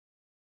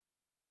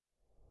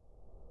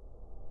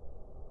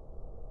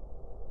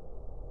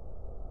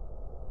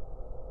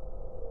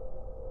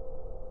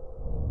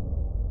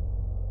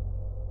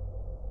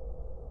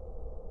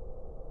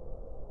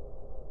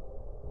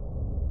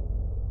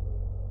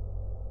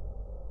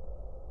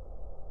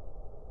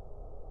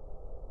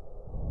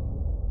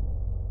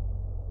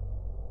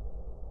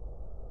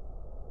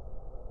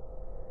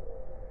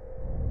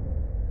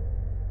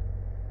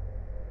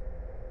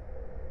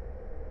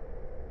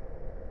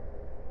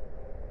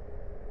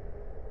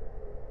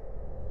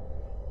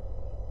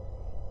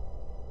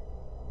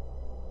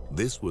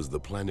This was the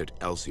planet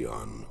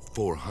Alcyon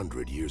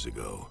 400 years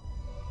ago.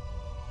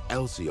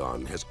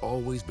 Alcyon has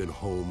always been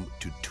home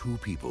to two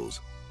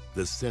peoples,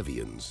 the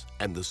Sevians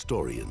and the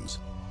Storians,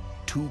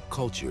 two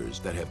cultures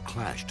that have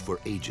clashed for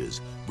ages,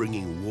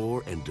 bringing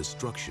war and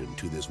destruction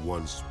to this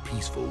once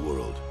peaceful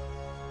world.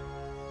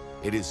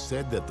 It is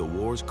said that the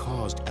wars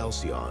caused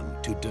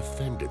Alcyon to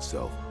defend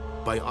itself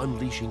by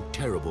unleashing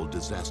terrible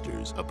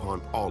disasters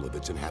upon all of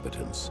its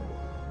inhabitants.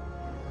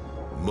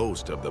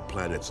 Most of the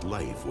planet's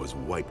life was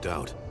wiped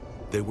out.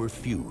 There were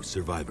few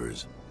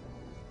survivors.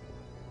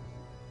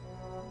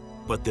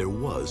 But there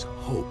was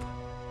hope.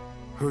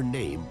 Her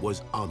name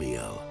was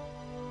Amiel,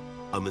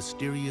 a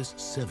mysterious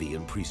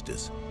Sevian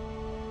priestess.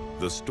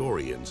 The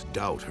Storians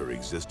doubt her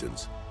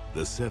existence.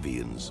 The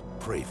Sevians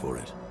pray for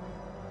it.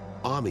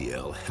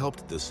 Amiel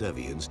helped the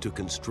Sevians to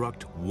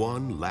construct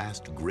one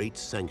last great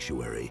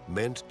sanctuary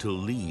meant to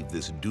leave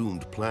this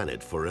doomed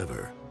planet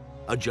forever.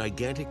 A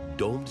gigantic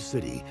domed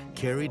city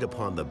carried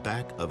upon the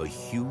back of a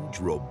huge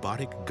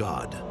robotic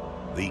god,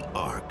 the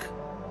Ark.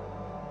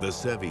 The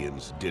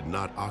Sevians did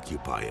not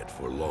occupy it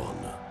for long.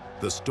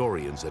 The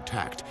Storians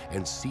attacked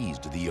and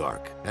seized the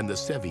Ark, and the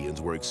Sevians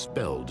were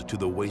expelled to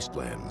the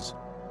wastelands.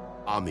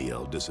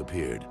 Amiel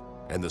disappeared,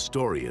 and the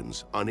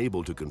Storians,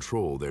 unable to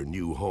control their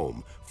new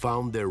home,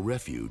 found their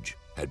refuge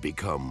had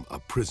become a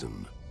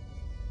prison.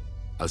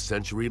 A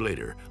century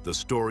later, the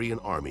Storian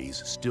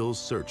armies still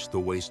search the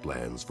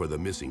wastelands for the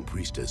missing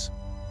priestess.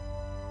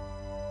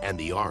 And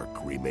the Ark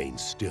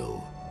remains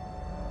still,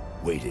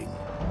 waiting.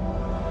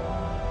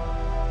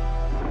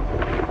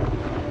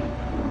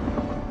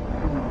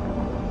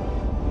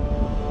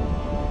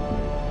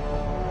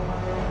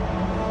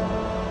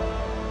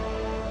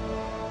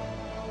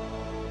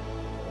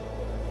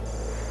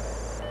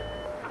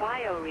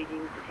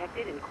 Readings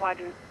detected in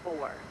Quadrant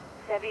 4.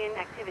 Sevian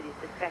activity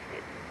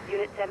suspected.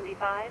 Unit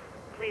 75,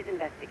 please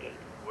investigate.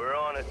 We're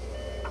on it.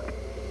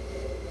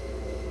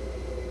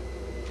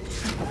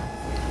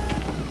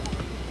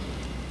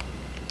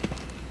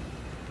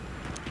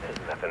 There's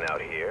nothing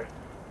out here.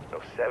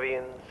 No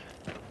Sevians,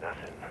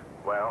 nothing.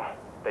 Well,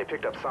 they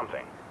picked up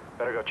something.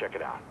 Better go check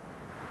it out.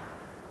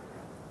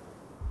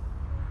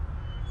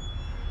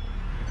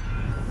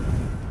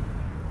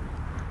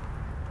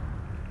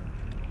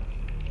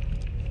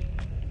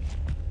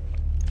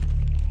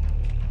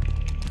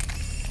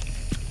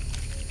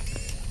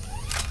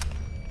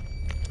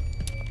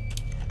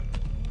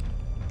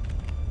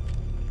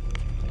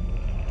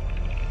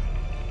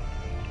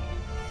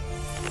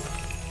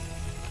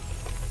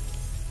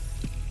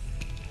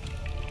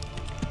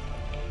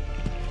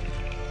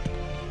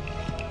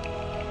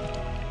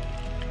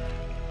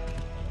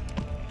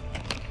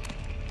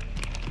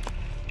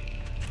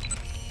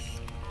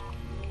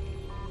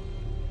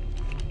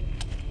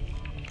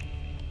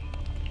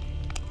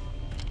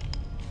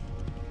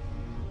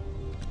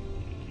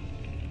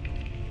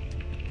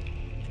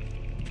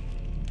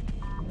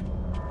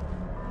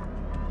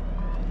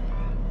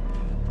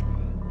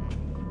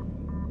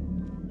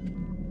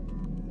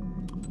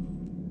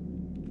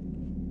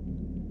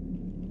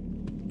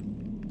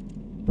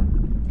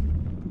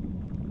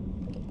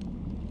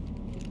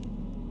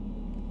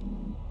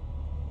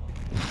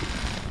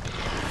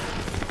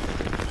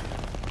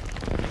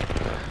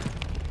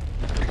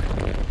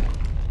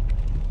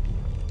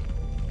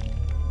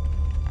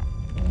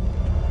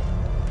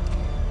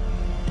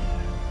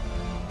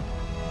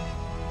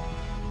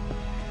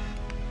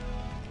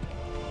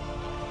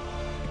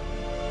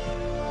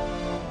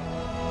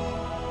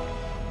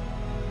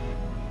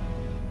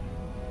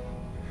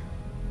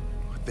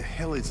 What the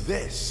hell is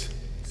this?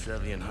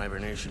 Sevian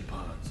hibernation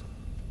pods.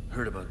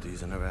 Heard about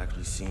these, I never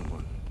actually seen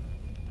one.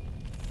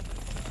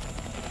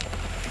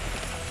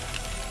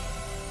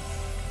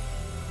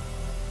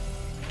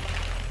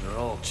 They're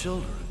all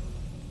children.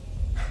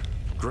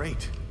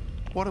 Great.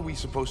 What are we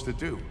supposed to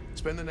do?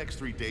 Spend the next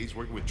 3 days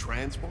working with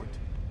transport?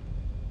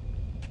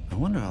 I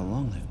wonder how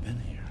long they've been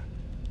here.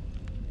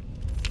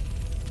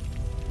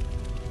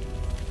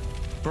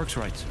 Burke's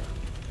right, sir.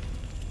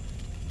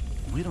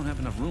 We don't have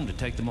enough room to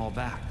take them all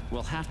back.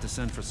 We'll have to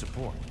send for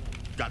support.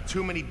 Got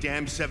too many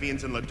damn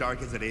Sevians in the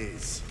dark as it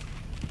is.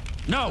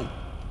 No!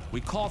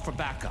 We call for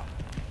backup.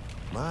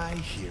 My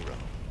hero.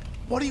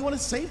 What do you want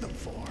to save them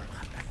for?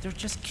 They're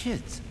just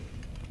kids.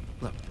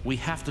 Look, we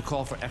have to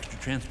call for extra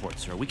transport,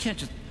 sir. We can't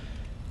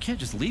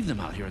just leave them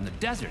out here in the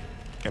desert.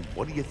 And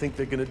what do you think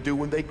they're gonna do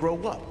when they grow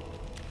up?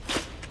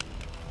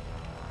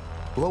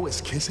 Blow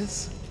us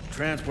kisses?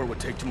 Transport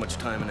would take too much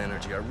time and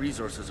energy. Our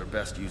resources are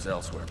best used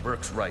elsewhere.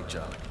 Burke's right,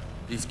 Johnny.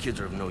 These kids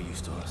are of no use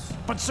to us.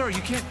 But sir,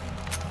 you can't...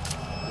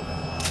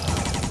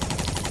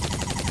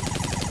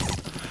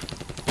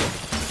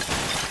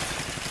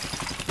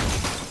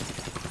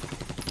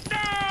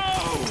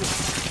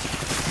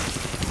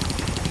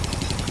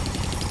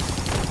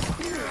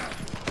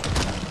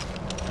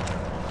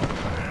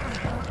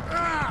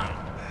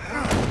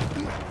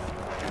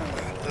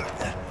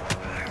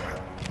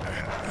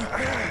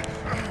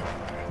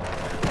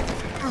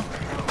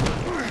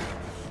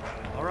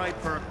 All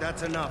right, Burke,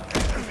 that's enough.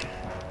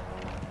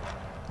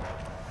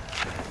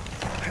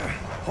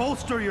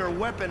 Holster your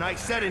weapon, I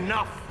said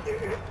enough!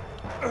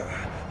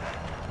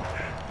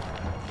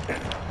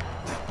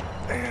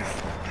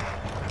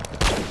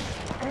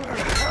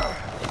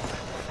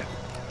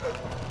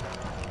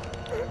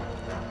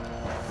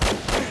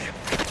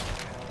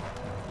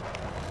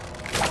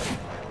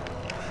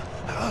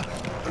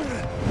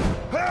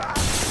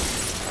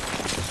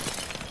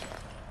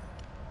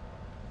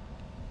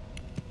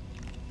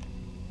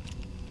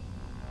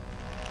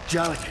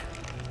 Jalik,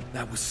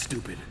 that was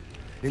stupid.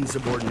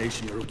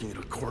 Insubordination, you're looking at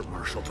a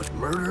court-martial, but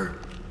murder?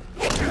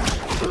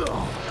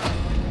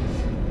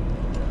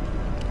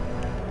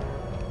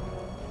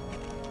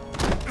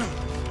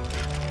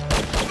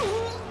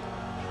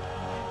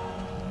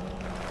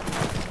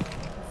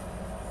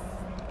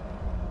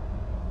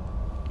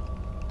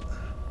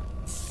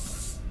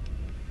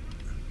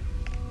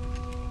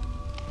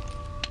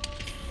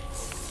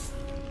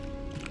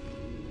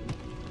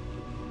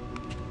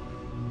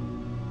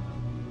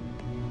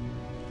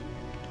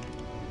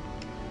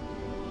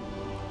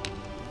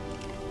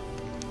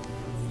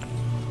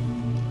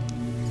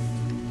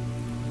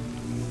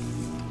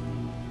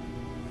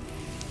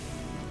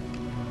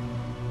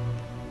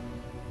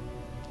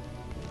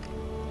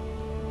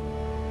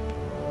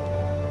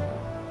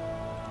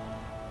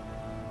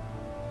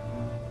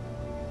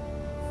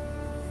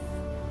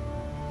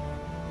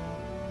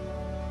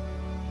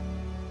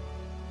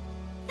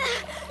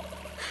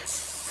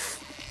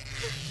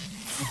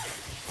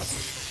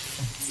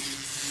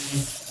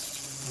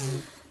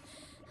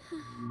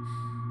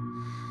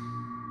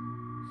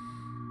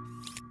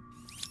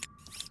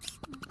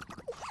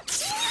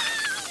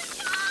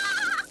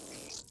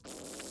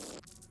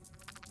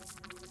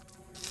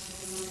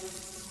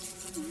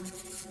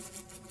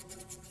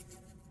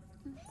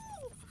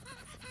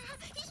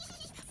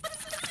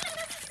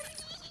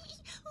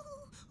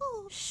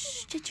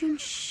 Jejun,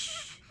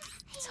 shh.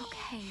 It's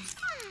okay.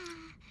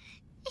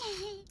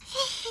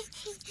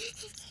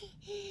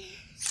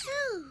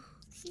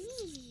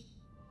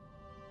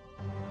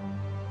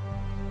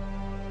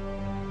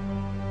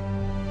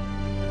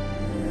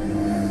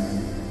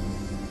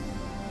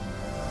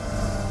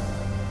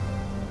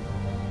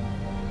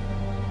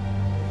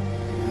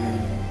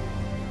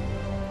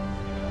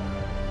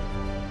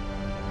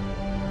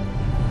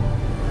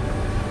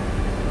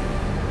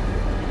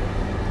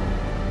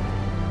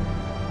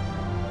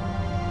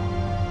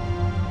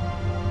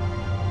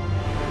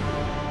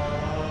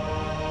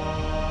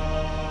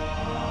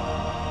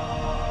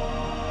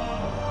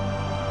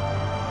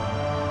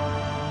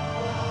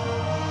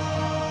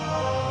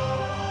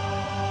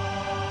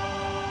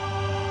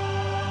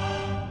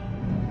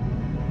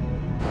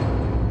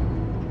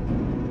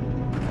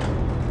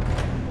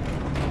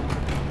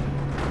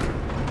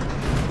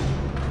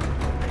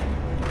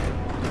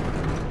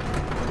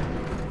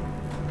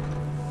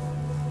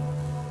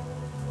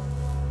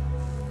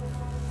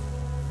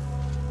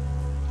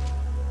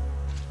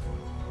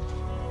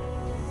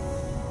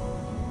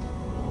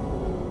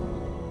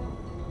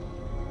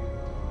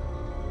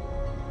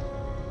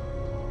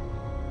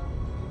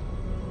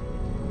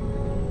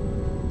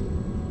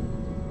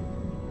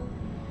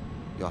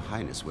 Your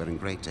Highness, we're in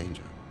great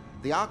danger.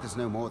 The Ark is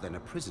no more than a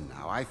prison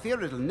now. I fear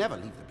it'll never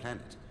leave the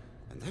planet.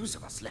 And those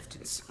of us left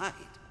inside...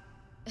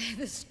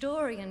 The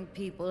Storian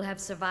people have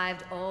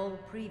survived all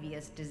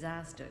previous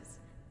disasters.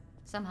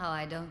 Somehow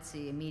I don't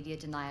see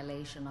immediate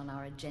annihilation on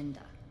our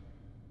agenda.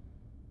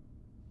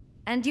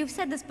 And you've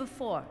said this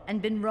before,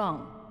 and been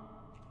wrong.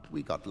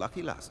 We got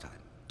lucky last time.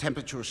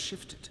 Temperatures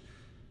shifted.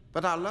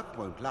 But our luck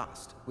won't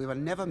last. We were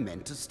never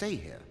meant to stay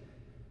here.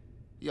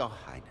 Your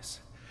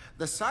Highness,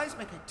 the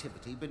seismic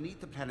activity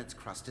beneath the planet's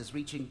crust is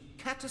reaching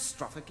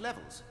catastrophic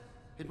levels.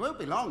 It won't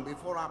be long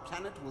before our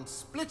planet will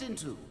split in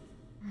two.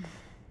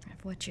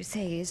 If what you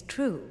say is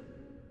true,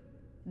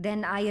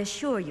 then I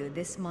assure you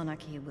this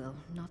monarchy will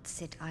not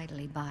sit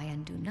idly by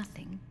and do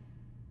nothing.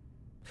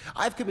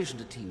 I've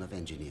commissioned a team of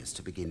engineers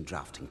to begin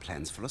drafting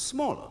plans for a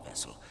smaller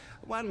vessel,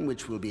 one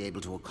which will be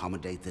able to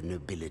accommodate the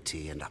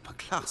nobility and upper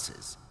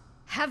classes.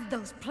 Have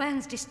those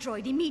plans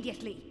destroyed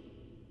immediately!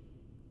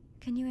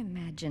 Can you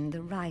imagine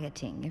the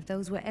rioting if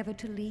those were ever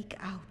to leak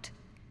out?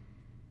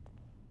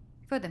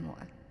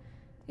 Furthermore,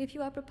 if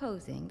you are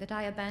proposing that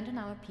I abandon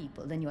our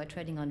people, then you are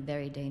treading on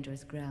very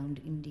dangerous ground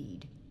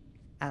indeed.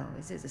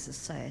 Ours is a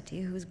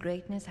society whose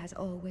greatness has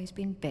always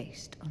been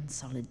based on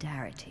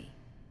solidarity.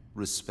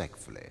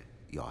 Respectfully,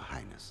 Your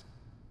Highness.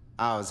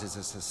 Ours is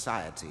a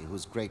society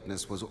whose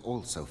greatness was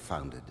also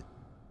founded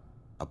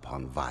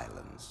upon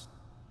violence.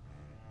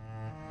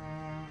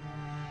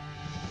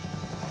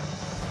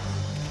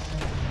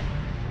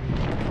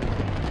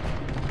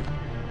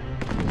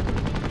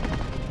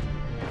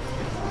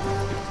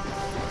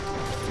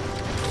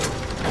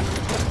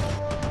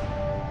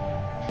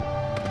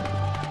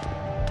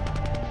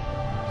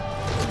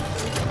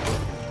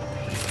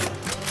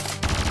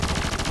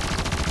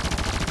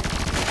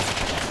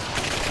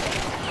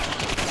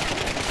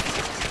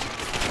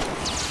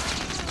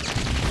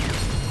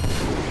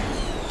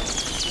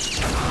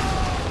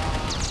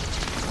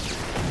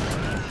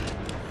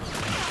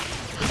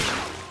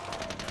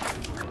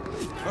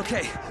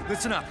 Okay,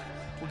 listen up.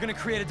 We're gonna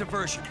create a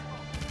diversion.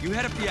 You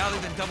head up the alley,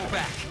 then double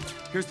back.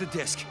 Here's the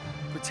disc.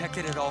 Protect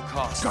it at all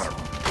costs. Got him.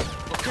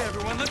 Okay,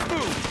 everyone, let's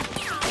move!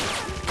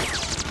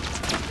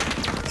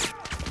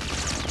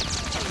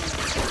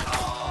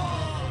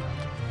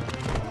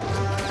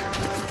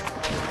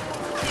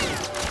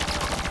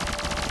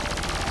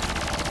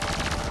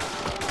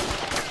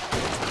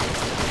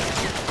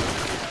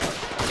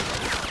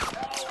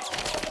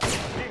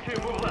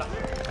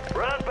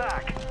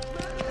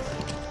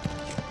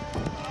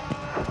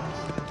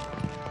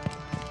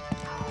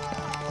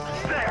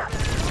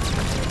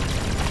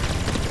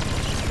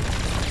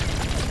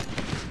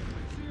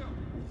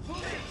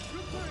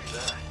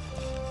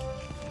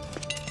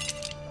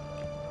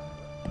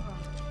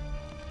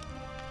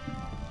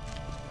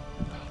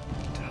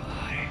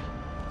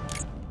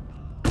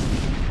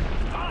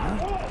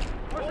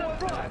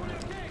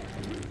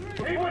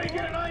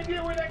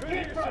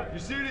 You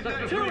see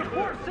anything? Two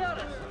reports out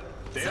us!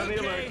 Stay on the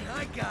alert.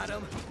 I got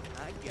him.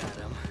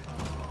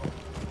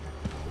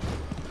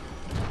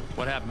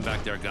 What happened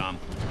back there, Gom?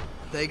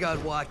 They got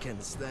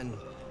Watkins, then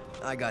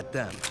I got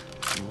them.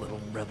 Little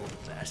rebel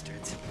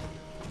bastards.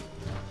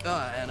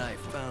 And I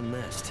found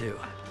this, too.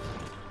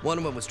 One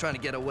of them was trying to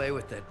get away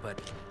with it,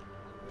 but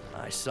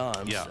I saw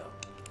him, Yeah. so...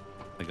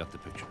 I got the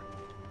picture.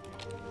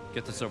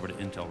 Get this over to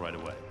Intel right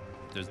away.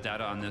 If there's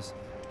data on this,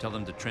 tell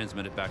them to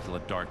transmit it back to the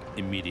dark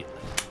immediately.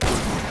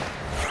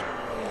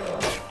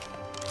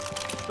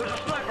 There's a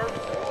sniper!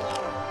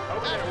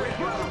 Over there, wait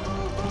for him!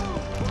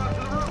 Go out to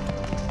the roof!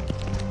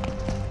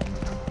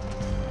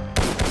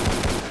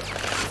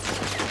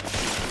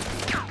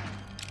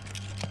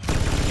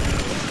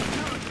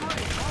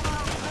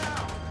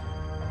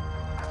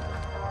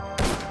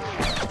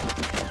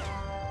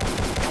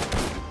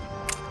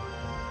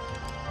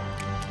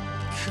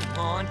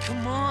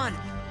 Come on!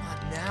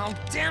 Not now,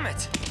 damn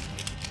it!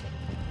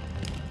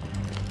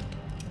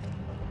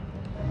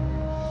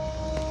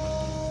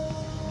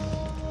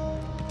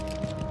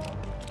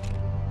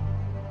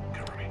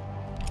 Cover me.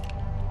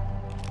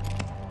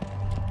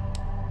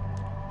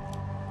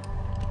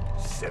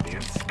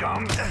 Sevian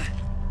scum!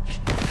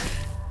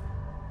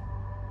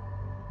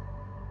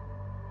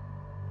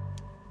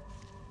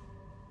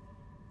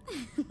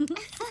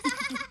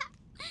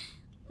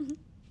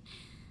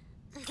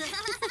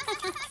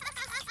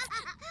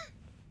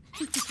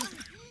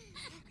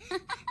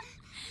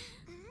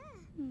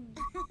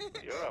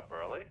 You're up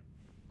early.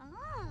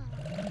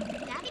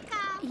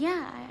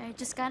 Yeah, I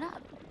just got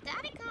up.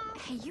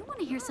 Hey, you want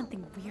to hear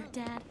something weird,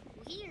 Dad?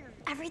 Weird.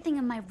 Everything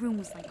in my room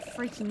was like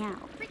freaking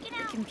out. The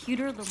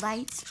computer, the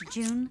lights,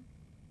 June.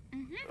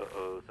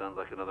 Uh-oh, sounds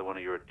like another one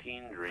of your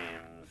teen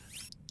dreams.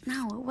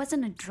 No, it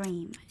wasn't a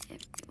dream.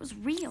 It was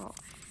real.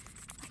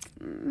 Like,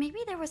 maybe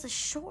there was a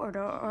short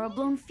or a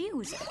blown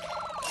fuse.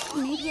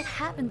 Maybe it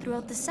happened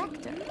throughout the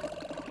sector.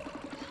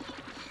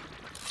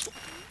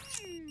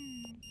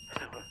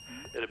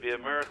 It'd be a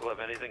miracle if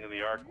anything in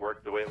the Ark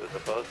worked the way it was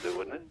supposed to,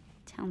 wouldn't it?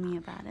 Tell me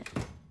about it.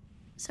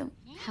 So,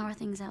 how are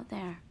things out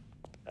there?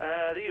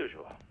 The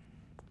usual.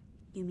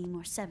 You mean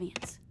more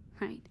Sevians,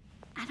 right?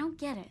 I don't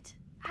get it.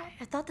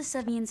 I thought the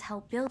Sevians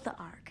helped build the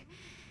Ark.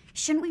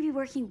 Shouldn't we be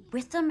working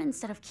with them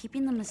instead of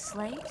keeping them as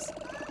slaves?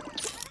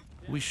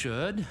 We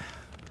should.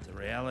 The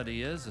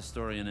reality is, the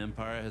Astorian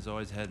Empire has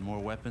always had more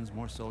weapons,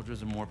 more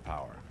soldiers, and more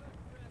power.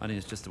 I mean,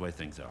 it's just the way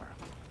things are.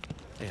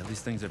 Hey, at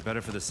least things are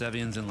better for the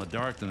Sevians in the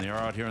dark than they are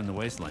out here in the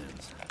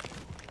wastelands.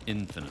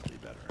 Infinitely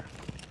better.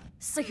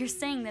 So you're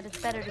saying that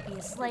it's better to be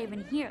a slave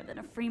in here than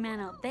a free man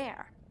out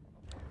there?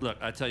 Look,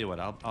 I tell you what,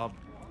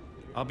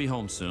 I'll be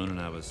home soon, and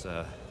I was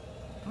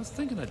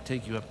thinking I'd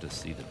take you up to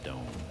see the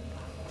dome.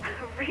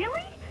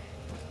 Really?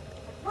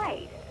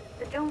 Wait,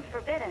 the dome's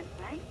forbidden,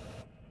 right?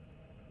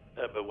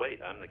 But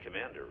wait, I'm the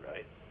commander,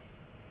 right?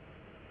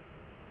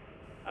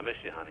 I miss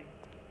you, honey.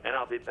 And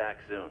I'll be back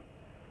soon.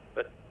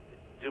 But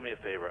do me a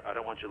favor, I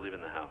don't want you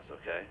leaving the house,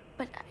 okay?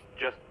 But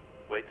Just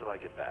wait till I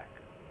get back.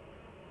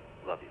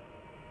 Love you.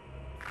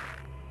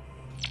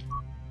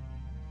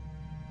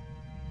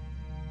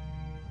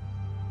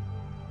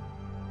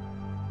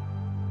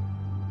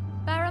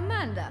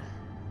 Baramanda,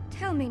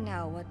 tell me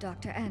now what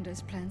Dr.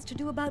 Anders plans to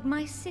do about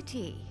my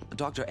city.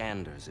 Dr.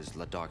 Anders is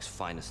Ladark's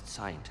finest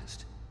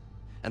scientist.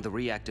 And the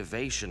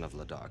reactivation of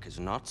Ladark is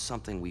not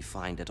something we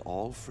find at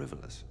all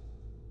frivolous.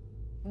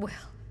 Well,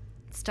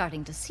 it's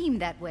starting to seem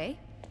that way.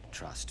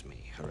 Trust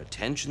me, her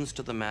attentions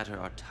to the matter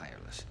are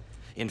tireless.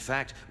 In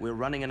fact, we're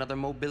running another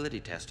mobility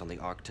test on the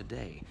Ark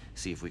today.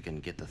 See if we can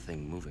get the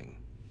thing moving.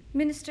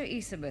 Minister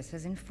Isabus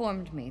has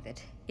informed me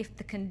that if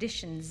the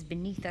conditions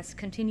beneath us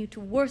continue to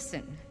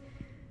worsen,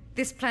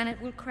 this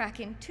planet will crack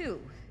in two.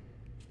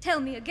 Tell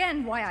me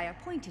again why I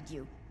appointed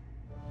you.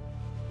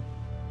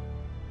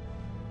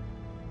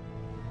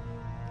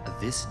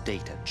 This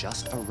data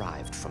just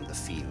arrived from the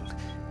field.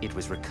 It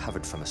was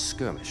recovered from a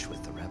skirmish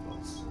with the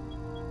rebels.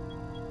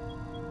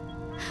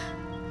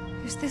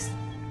 Is this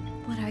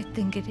what I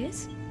think it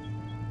is?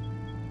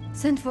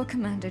 Send for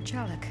Commander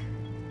Jalak.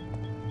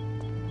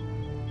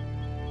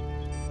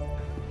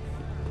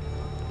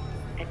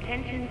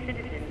 Attention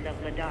citizens of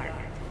Ladark.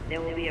 There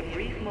will be a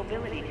brief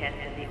mobility test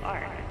of the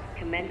Ark,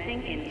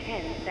 commencing in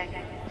 10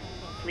 seconds.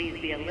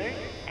 Please be alert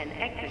and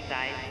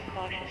exercise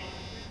caution.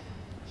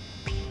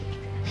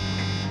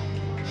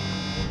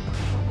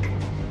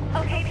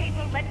 Okay,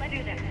 people, let's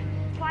do this.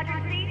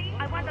 Quadrant C,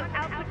 I want those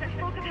outputs at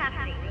full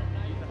capacity.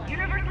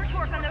 Universal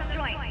torque on those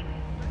joints.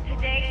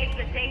 Today is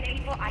the day,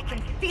 people. I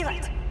can feel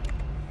it.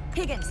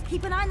 Higgins,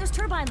 keep an eye on those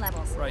turbine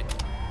levels. Right.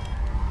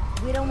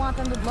 We don't want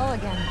them to blow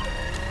again.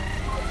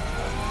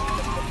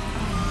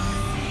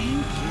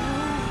 Thank you.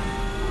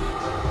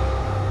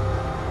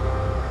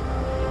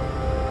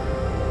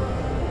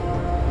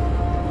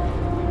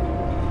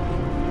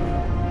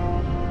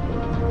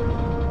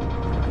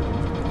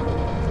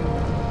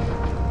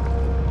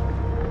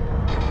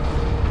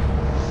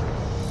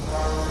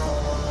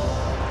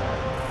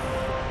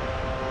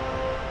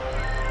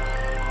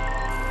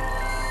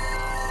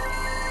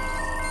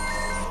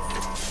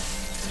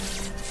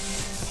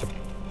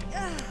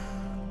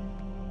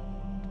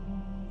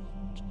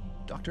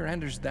 Dr.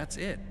 Anders, that's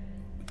it.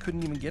 We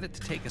couldn't even get it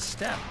to take a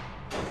step.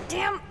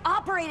 Damn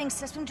operating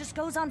system just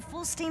goes on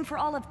full steam for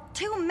all of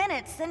 2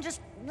 minutes, then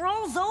just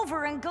rolls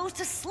over and goes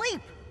to sleep.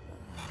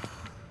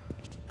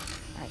 All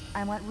right,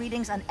 I want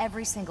readings on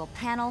every single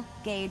panel,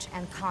 gauge,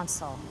 and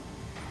console.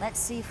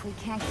 Let's see if we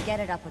can't get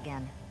it up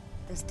again.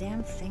 This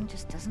damn thing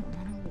just doesn't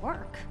want to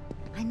work.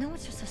 I know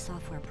it's just a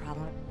software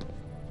problem.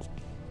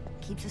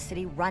 Keeps the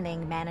city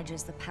running,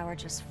 manages the power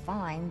just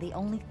fine. The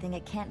only thing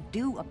it can't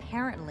do,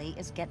 apparently,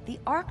 is get the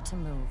Ark to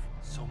move.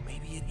 So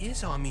maybe it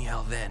is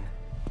Amiel then.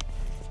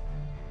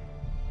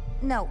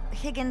 No,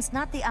 Higgins,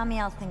 not the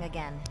Amiel thing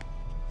again.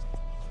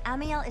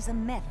 Amiel is a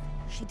myth.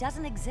 She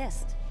doesn't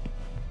exist.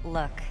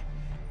 Look,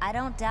 I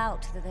don't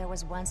doubt that there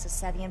was once a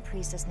Sevian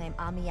priestess named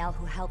Amiel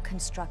who helped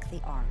construct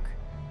the Ark.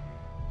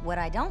 What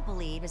I don't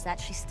believe is that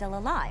she's still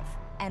alive,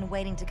 and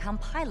waiting to come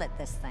pilot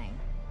this thing.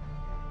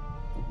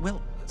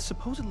 Well,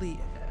 supposedly,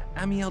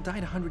 Amiel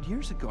died 100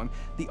 years ago.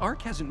 The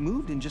Ark hasn't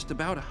moved in just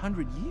about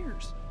 100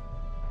 years.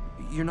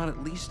 You're not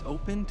at least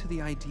open to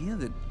the idea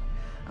that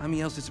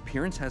Amiel's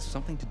disappearance has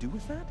something to do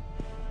with that?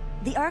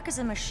 The Ark is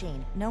a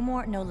machine, no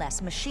more, no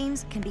less.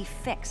 Machines can be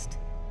fixed.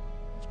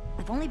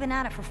 I've only been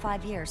at it for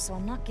 5 years, so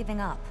I'm not giving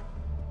up.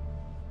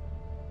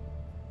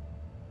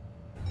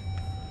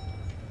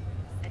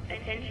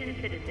 Attention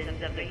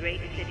citizens of the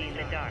great city in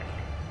the dark.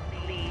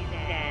 Please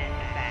stand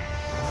back.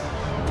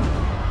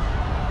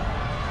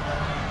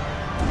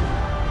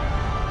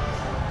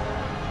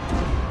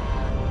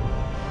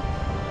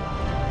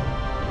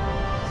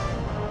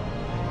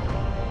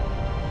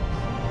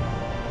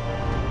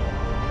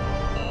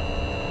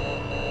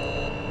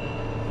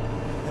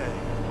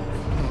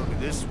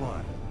 This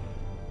one.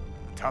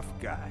 Tough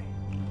guy.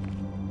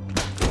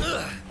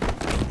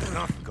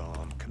 Enough,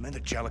 Gom. Commander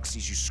Jalek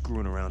sees you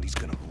screwing around, he's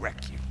gonna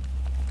wreck you.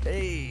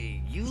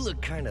 Hey, you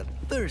look kind of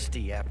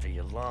thirsty after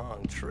your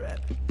long trip.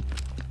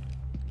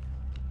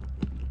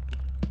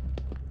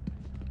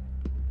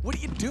 What are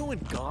you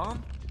doing,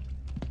 Gom?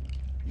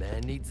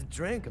 Man needs a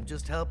drink. I'm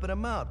just helping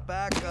him out.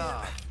 Back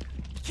off.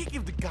 You can't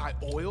give the guy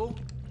oil.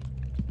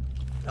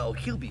 Oh,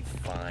 he'll be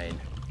fine.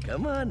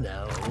 Come on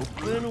now,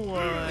 open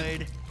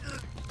wide.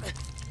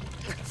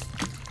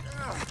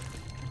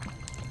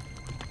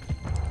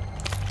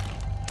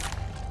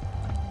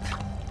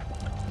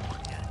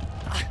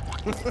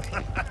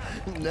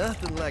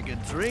 Nothing like a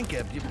drink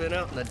after you've been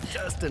out in the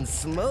dust and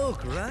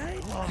smoke, right?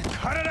 Oh,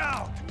 cut it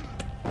out!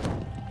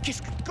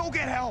 Just go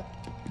get help!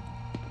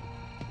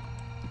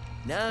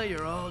 Now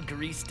you're all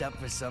greased up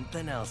for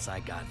something else I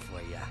got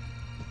for you.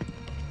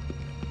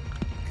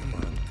 Come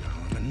on,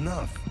 Gom,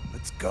 enough.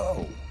 Let's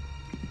go.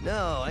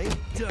 No, I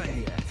ain't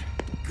done yet.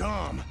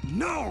 Gom,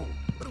 no!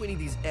 What do we need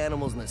these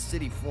animals in the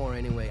city for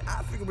anyway?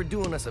 I figure we're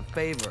doing us a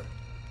favor.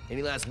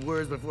 Any last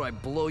words before I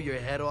blow your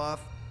head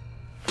off?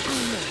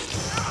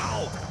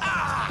 Ow!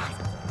 Ah!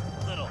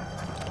 Little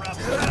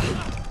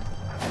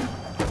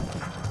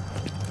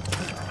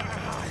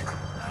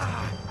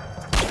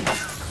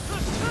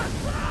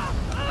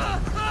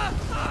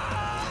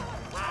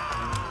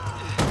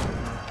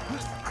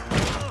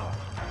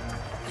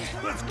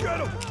Let's get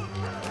him!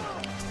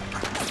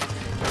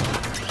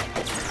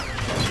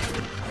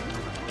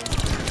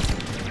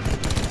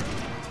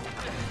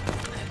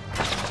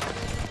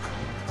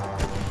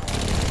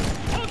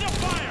 Hold your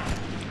fire!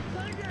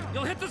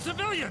 You'll hit the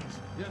civilians!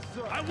 Yes,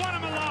 sir. I want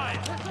them alive!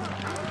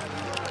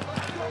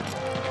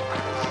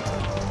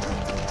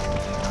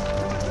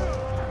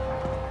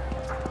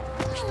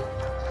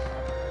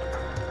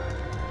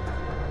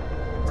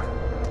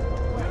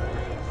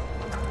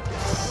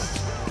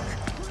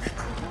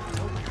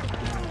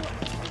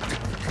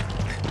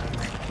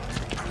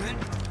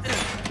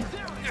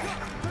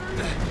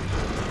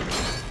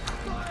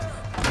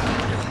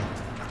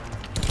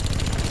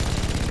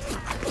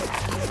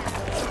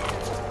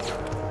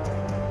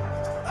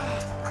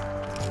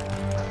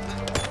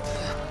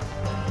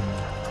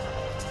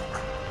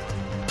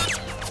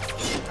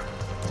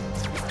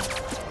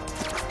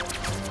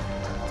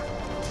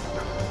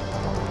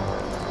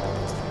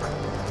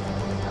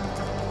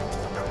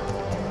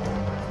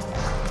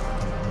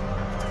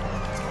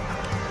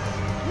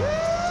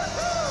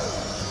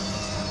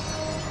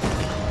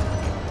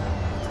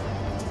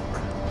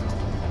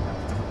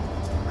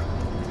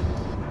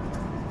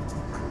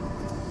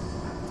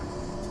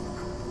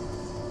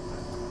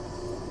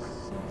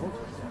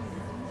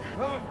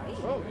 What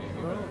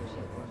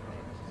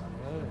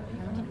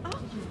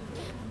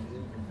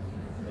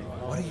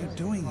are you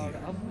doing here?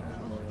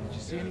 Did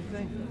you see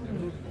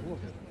anything?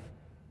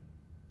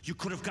 You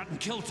could have gotten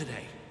killed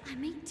today.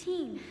 I'm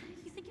 18.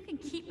 You think you can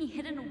keep me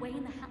hidden away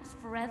in the house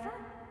forever?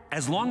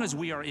 As long as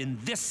we are in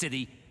this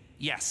city,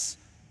 yes.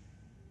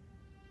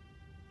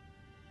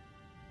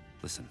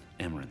 Listen,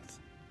 Amaranth,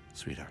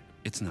 sweetheart,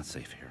 it's not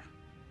safe here.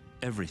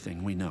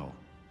 Everything we know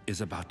is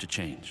about to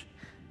change.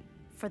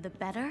 For the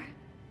better?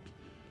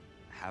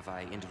 Have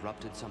I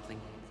interrupted something?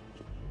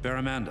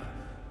 Barramanda.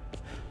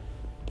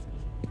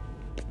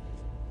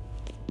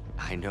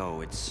 I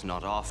know it's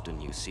not often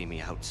you see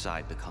me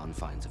outside the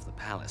confines of the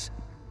palace.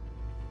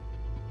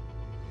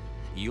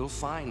 You'll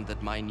find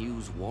that my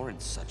news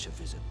warrants such a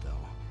visit,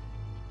 though.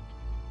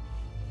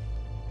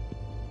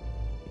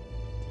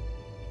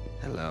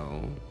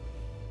 Hello.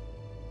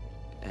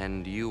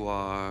 And you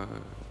are...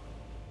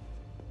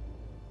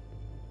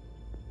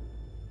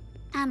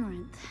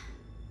 Amaranth.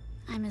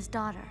 I'm his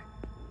daughter.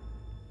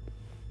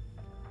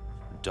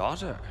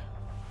 Daughter?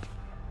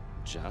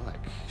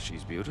 Jalek,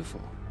 she's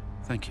beautiful.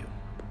 Thank you.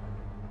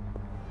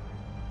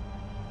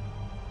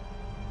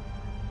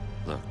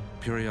 Look,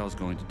 Puriel's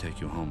going to take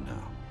you home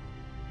now.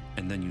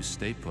 And then you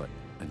stay put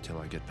until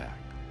I get back.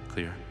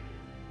 Clear?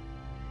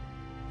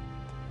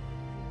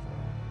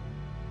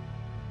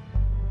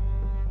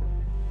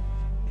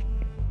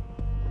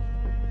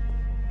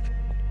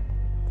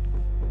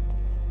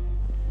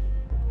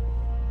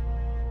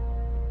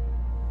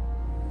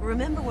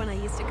 Remember when I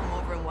used to come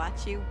over and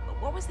watch you?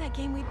 What was that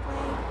game we'd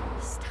play?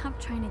 Stop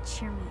trying to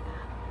cheer me up.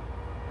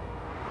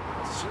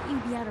 Shouldn't you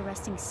be out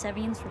arresting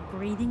Sevians for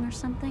breathing or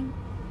something?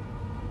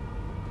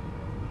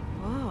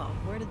 Whoa,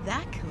 where did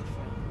that come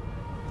from?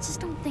 I just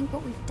don't think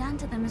what we've done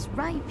to them is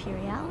right,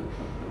 Puriel.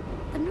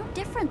 They're no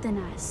different than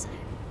us.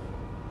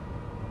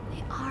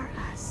 They are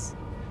us.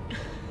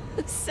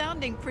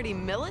 Sounding pretty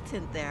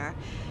militant there.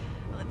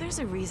 There's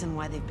a reason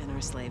why they've been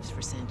our slaves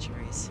for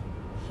centuries.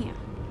 Yeah,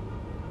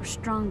 we're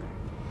stronger.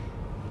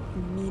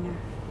 Meaner.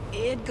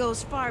 It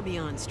goes far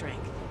beyond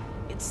strength.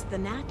 It's the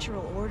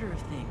natural order of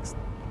things.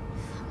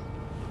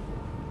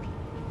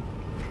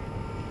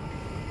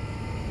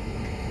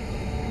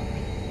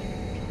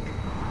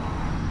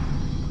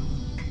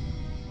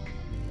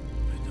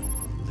 I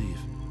don't believe.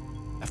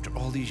 After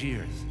all these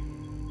years.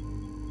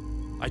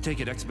 I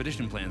take it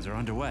expedition plans are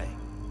underway.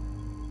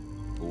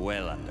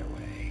 Well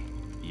underway.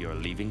 You're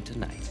leaving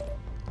tonight.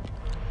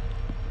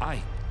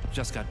 I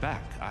just got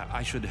back.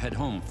 I should head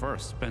home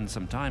first, spend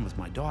some time with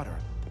my daughter.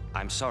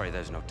 I'm sorry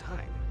there's no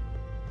time.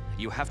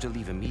 You have to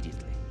leave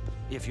immediately.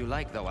 If you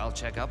like, though, I'll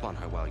check up on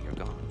her while you're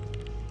gone.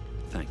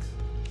 Thanks.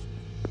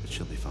 But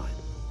she'll be fine.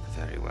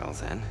 Very well,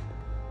 then.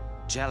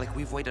 Jalek,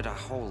 we've waited our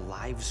whole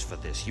lives for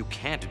this. You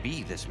can't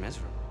be this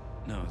miserable.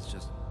 No, it's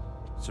just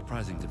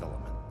surprising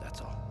development,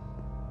 that's all.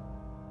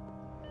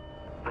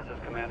 This is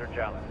Commander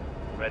Jalek,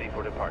 ready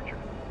for departure.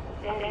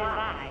 Stand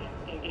by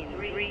in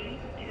 3,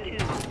 2,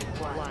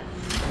 1.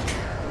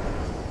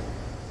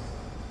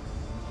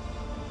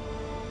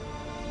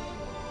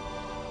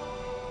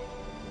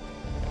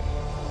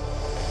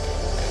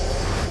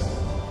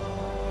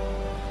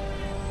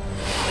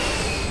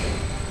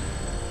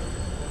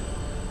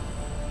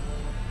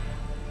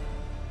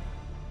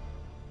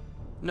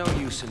 No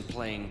use in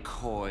playing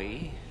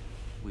coy.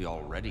 We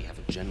already have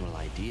a general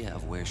idea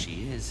of where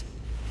she is.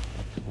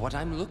 What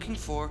I'm looking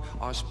for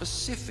are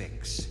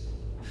specifics.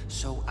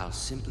 So I'll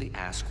simply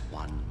ask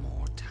one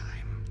more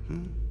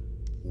time.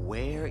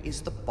 Where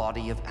is the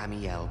body of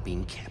Amiel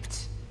being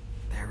kept?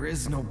 There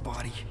is no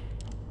body.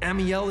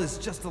 Amiel is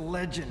just a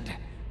legend.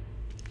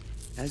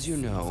 As you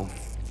know,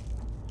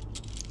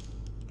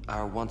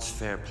 our once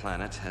fair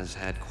planet has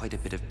had quite a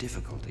bit of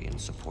difficulty in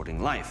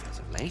supporting life as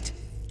of late.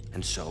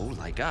 And so,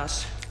 like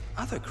us,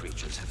 other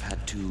creatures have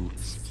had to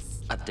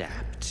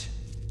adapt.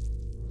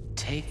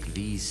 Take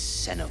these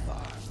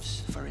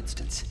xenobarbs, for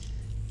instance.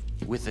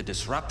 With the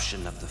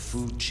disruption of the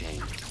food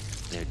chain,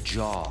 their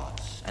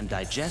jaws and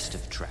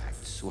digestive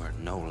tracts were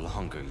no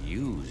longer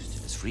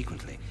used as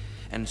frequently,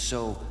 and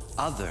so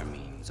other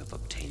means of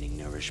obtaining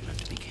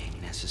nourishment became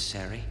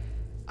necessary.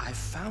 I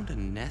found a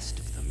nest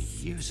of them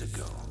years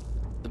ago.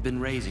 I've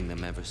been raising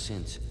them ever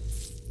since.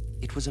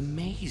 It was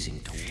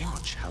amazing to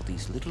watch how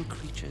these little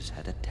creatures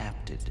had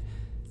adapted.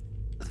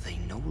 They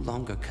no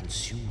longer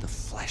consume the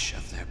flesh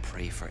of their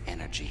prey for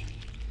energy,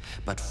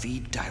 but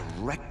feed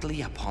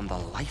directly upon the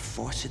life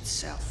force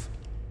itself.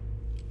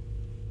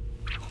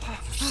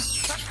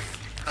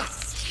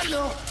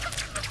 No!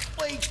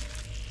 Wait!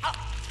 I'll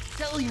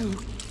tell you!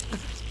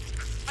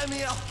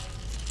 Amiel,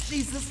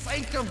 she's the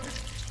sanctum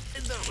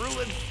in the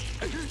ruins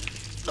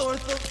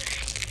north of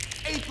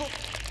April.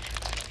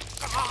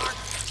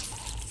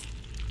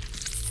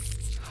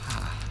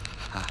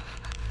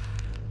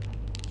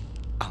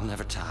 I'll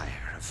never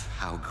tire of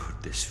how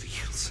good this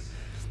feels.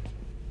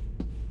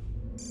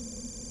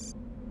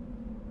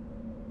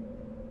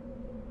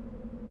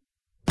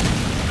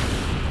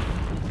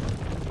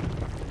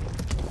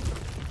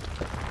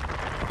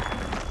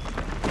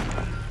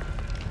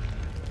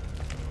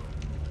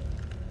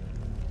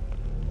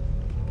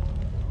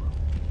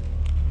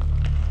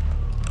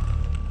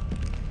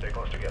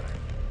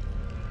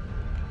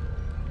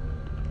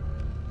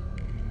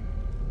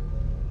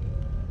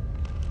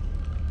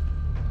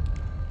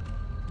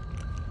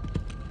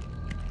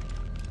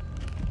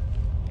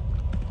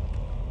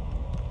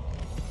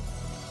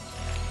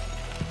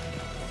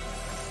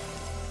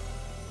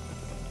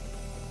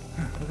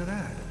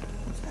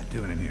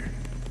 doing in here?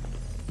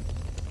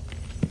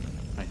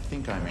 I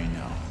think I may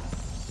know.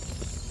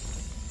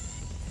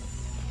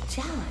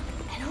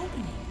 Jalek, an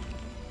opening.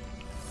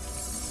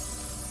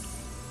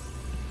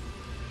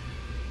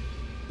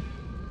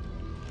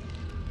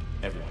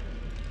 Everyone,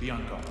 be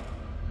on guard.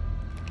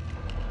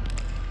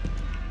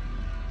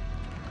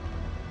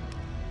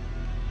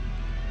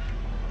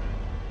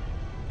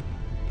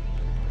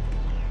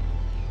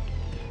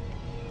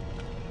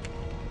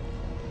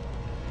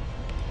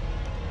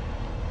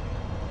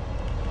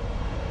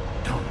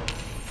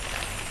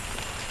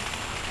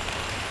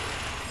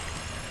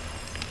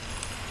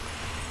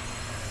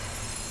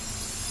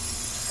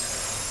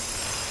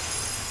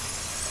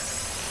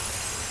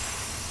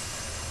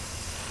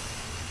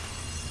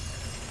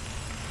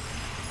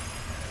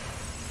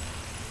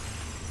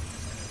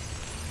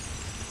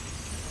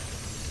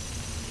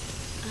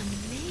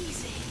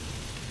 Amazing.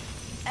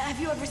 Have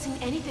you ever seen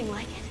anything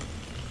like it?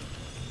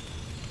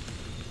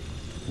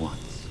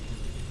 Once.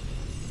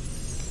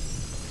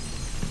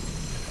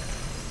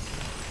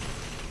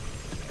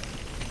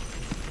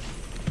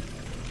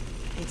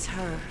 It's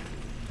her,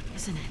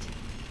 isn't it?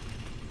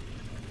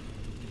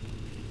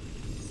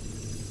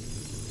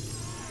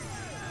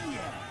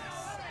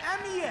 Yes,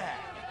 Amiel,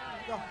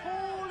 the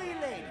Holy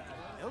Lady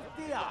of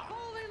the Ark.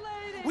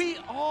 We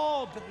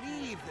all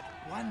believe that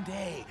one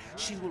day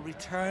she will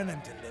return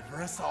and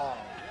deliver us all.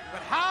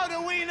 But how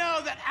do we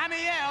know that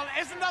Amiel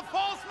isn't a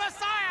false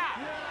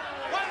messiah?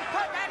 One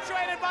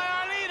perpetuated by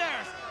our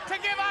leaders to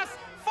give us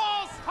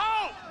false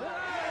hope!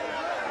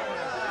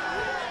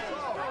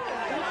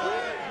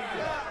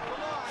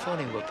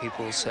 Funny what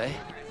people will say.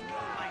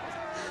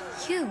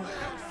 You.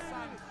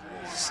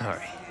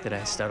 Sorry, did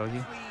I startle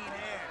you?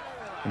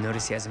 I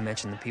notice he hasn't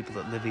mentioned the people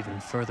that live even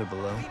further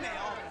below.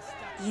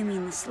 You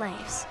mean the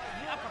slaves?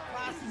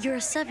 You're a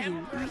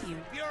Sevian, aren't you?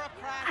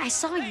 I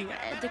saw you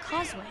at the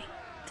causeway.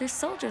 There's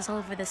soldiers all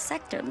over the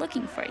sector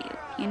looking for you.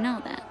 You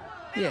know that.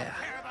 Yeah,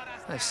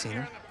 I've seen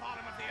her.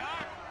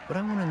 What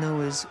I want to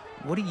know is,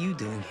 what are you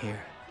doing here?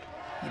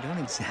 You don't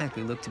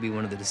exactly look to be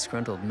one of the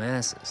disgruntled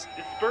masses.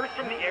 Disperse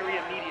from the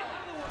area immediately.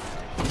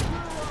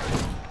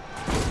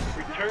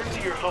 Return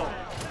to your home.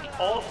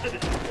 All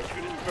citizens are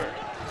to disperse.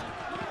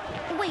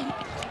 Wait,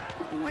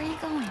 where are you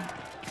going?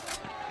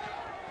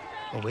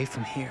 Away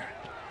from here.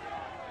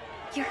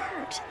 You're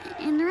hurt,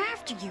 and they're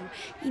after you.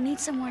 You need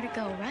somewhere to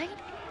go, right?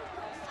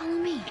 Follow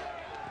me.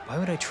 Why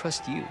would I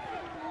trust you?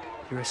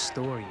 You're a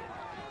Storian.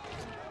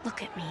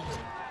 Look at me.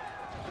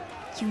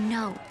 You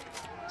know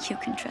you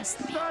can trust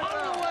me.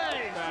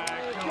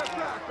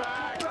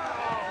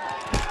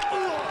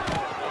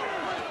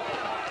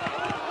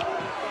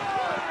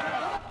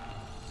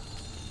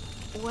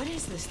 What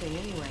is this thing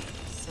anyway?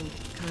 Some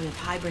kind of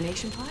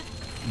hibernation pod?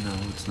 No,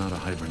 it's not a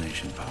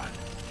hibernation pod.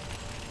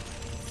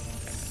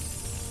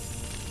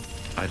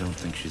 I don't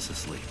think she's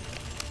asleep.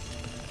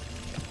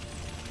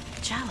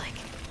 Jalek.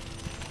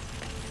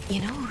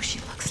 You know who she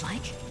looks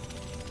like?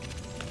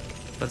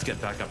 Let's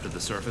get back up to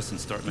the surface and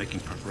start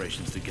making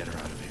preparations to get her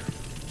out of here.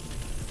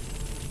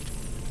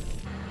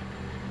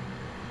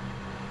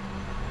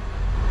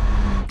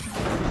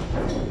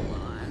 Come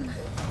on.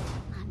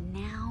 Not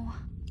now.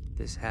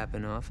 This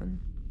happen often?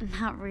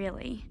 Not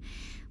really.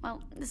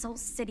 Well, this whole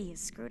city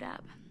is screwed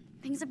up.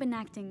 Things have been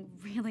acting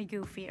really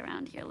goofy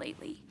around here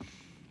lately.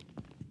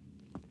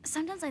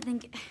 Sometimes I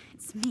think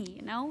it's me,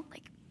 you know?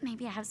 Like,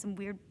 maybe I have some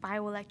weird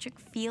bioelectric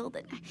field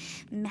that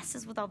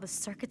messes with all the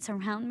circuits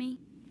around me.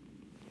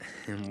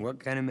 And what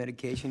kind of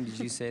medication did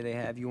you say they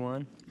have you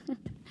on?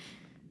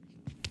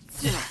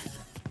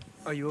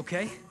 Are you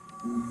okay?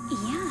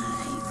 Yeah,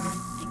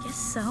 I guess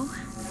so.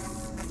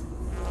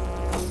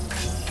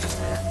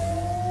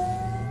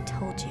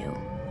 Told you.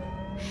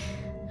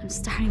 I'm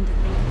starting to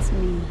think it's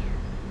me.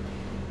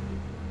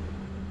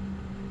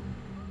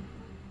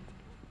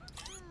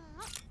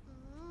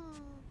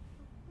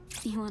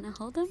 You want to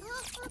hold him?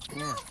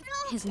 Yeah.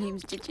 His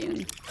name's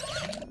Jejun.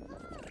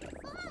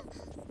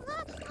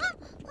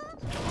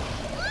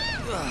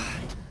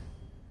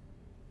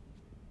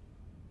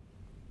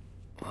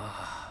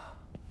 Oh,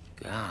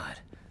 God.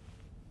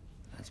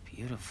 That's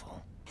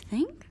beautiful. You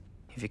think?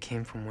 If you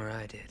came from where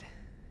I did,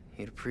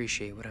 you'd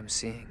appreciate what I'm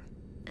seeing.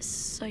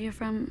 So you're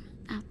from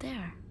out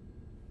there?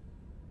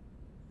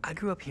 I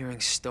grew up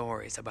hearing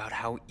stories about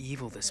how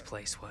evil this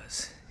place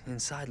was,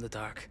 inside the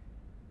dark.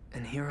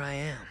 And here I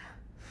am,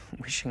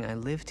 wishing I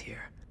lived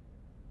here.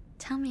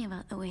 Tell me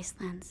about the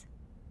wastelands.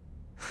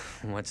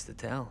 What's to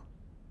tell?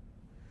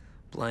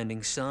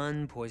 Blinding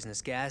sun,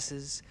 poisonous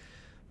gases.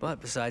 But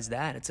besides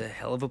that, it's a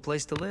hell of a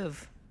place to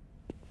live.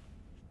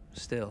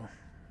 Still,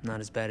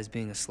 not as bad as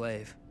being a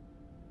slave.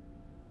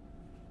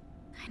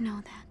 I know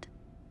that.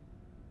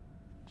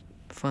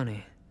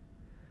 Funny.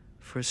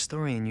 For a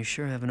Storian, you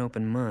sure have an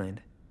open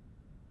mind.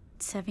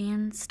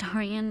 Sevian,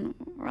 Storian,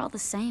 we're all the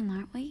same,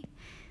 aren't we?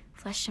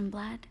 Flesh and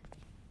blood.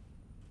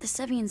 The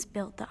Sevians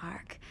built the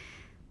Ark.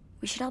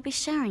 We should all be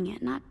sharing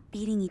it, not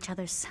beating each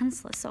other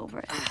senseless over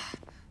it.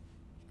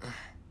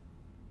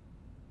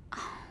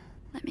 Oh,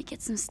 let me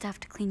get some stuff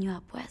to clean you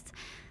up with.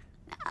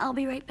 I'll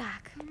be right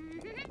back.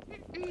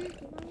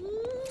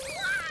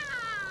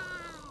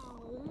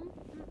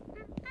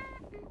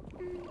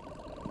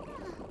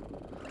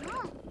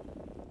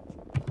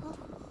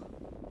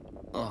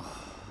 Oh,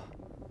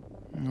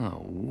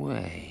 no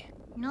way.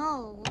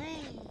 No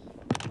way.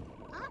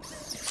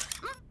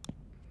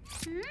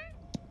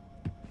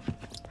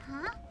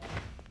 Huh?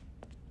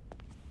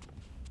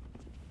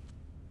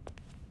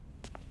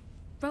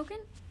 Rogan?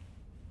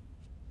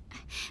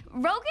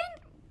 Rogan?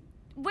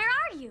 Where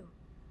are you?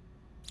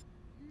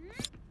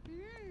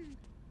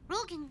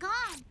 Rogan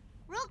gone.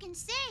 Rogan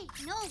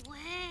safe. No way.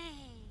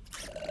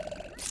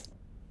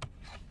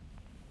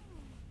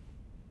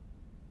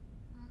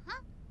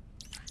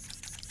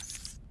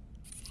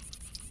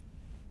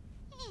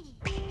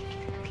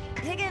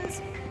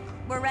 Higgins,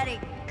 we're ready.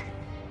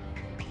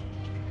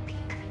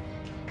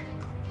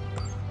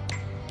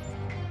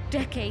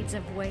 Decades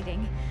of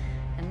waiting,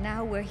 and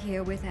now we're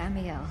here with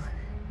Amiel.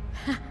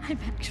 I'm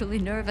actually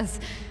nervous.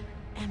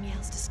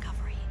 Amiel's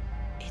discovery.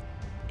 It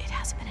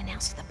hasn't been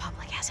announced to the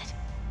public, has it?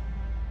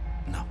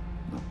 No.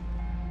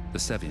 The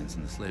Sevians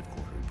in the slave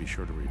quarter would be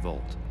sure to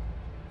revolt.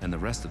 And the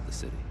rest of the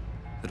city.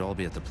 They'd all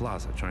be at the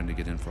plaza trying to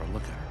get in for a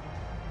look at her.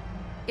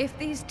 If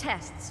these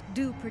tests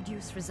do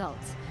produce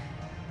results,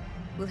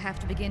 we'll have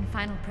to begin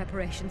final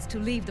preparations to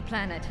leave the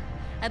planet.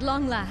 At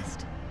long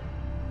last.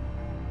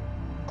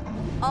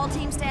 All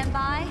teams stand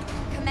by.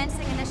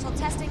 Commencing initial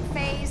testing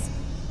phase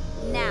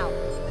now.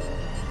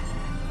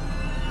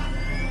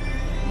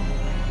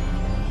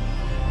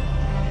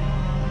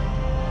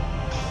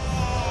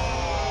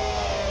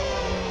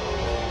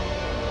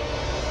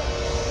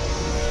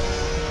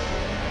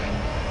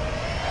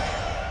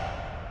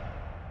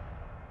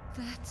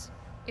 That's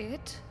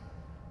it?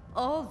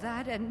 All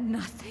that and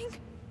nothing?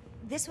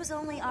 This was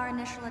only our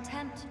initial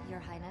attempt, Your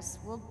Highness.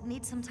 We'll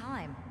need some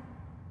time.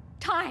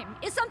 Time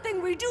is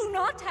something we do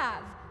not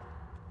have!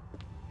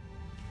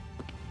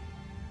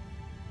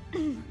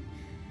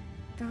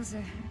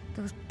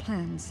 Those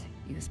plans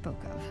you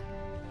spoke of.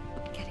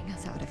 Getting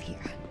us out of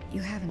here.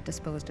 You haven't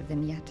disposed of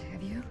them yet,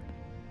 have you?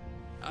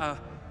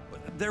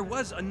 There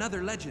was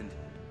another legend.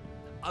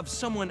 Of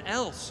someone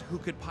else who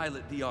could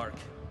pilot the Ark.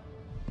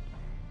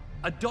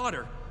 A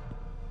daughter.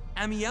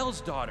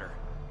 Amiel's daughter.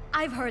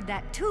 I've heard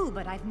that too,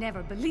 but I've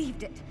never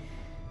believed it.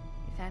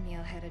 If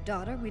Amiel had a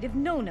daughter, we'd have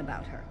known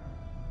about her.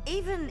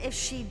 Even if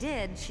she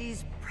did,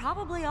 she's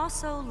probably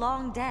also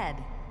long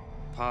dead.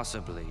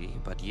 Possibly,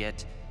 but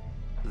yet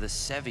the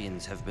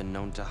Sevians have been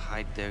known to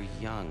hide their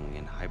young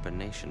in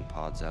hibernation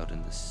pods out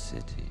in the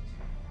city.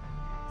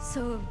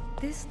 So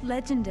this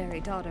legendary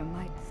daughter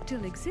might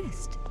still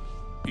exist.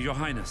 Your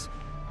Highness,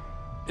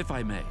 if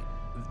I may,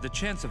 the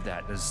chance of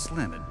that is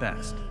slim at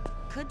best. We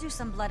could do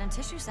some blood and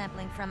tissue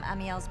sampling from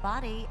Amiel's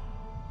body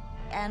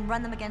and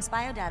run them against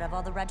biodata of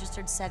all the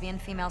registered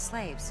Sevian female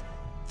slaves.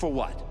 For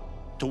what?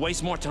 To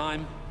waste more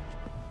time?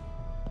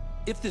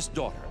 If this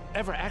daughter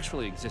ever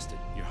actually existed,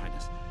 Your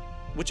Highness,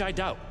 which I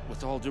doubt,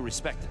 with all due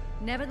respect.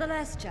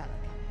 Nevertheless, Jalek,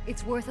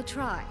 it's worth a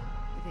try,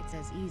 if it's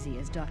as easy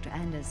as Dr.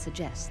 Anders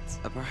suggests.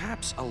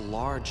 Perhaps a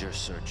larger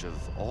search of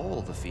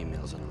all the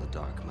females in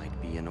Ledark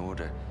might be in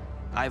order.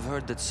 I've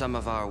heard that some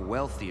of our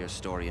wealthier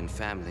Storian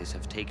families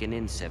have taken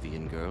in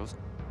Sevian girls,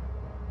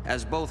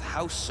 as both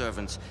house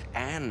servants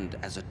and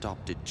as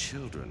adopted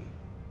children.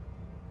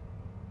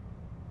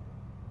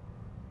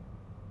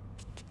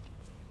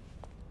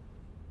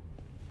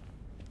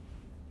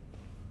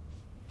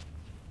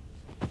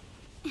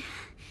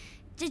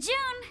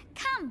 Jejune,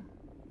 come!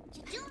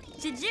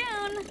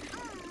 Jejune!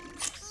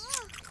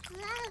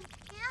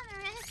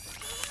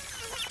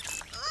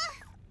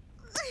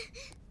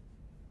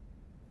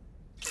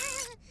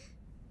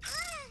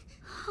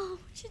 Oh,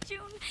 Jejune,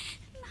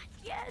 not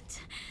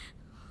yet.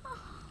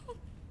 Oh.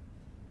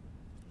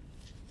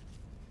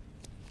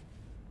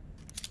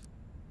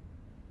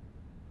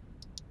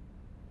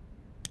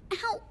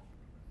 Ow!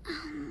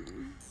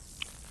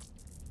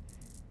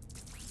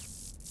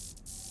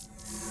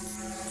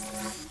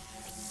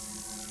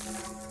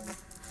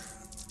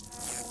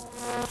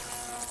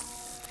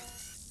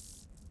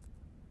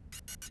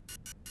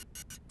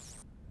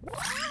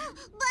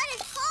 Blood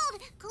is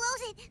cold!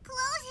 Close it!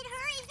 Close it!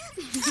 Hurry!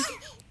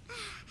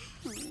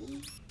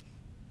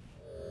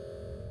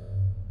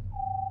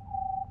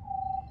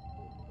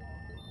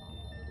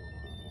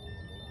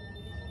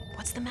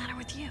 What's the matter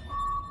with you?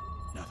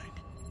 Nothing.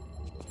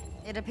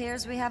 It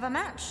appears we have a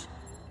match.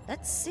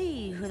 Let's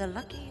see who the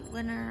lucky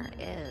winner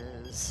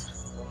is.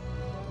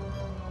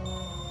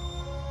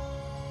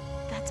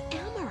 That's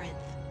Amaranth.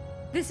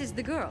 This is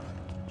the girl.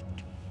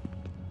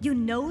 You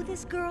know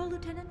this girl,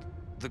 Lieutenant?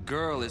 The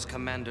girl is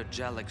Commander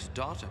Jalek's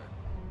daughter.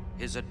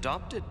 His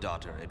adopted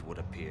daughter, it would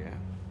appear.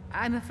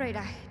 I'm afraid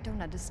I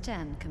don't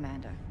understand,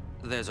 Commander.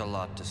 There's a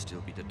lot to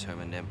still be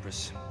determined,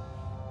 Empress.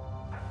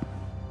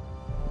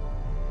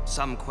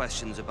 Some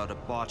questions about a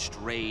botched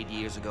raid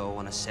years ago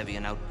on a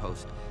Sevian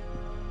outpost.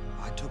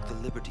 I took the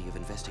liberty of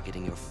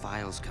investigating your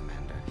files,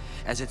 Commander,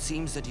 as it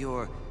seems that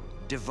your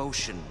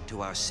devotion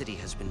to our city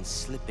has been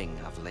slipping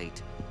of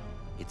late.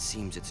 It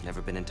seems it's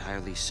never been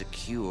entirely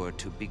secure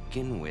to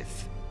begin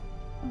with.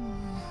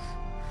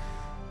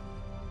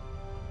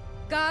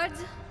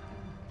 Guards,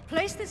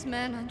 place this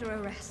man under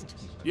arrest.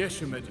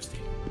 Yes, Your Majesty.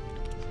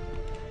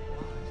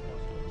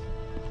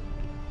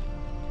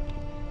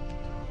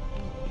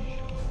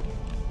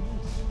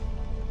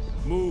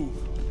 Move.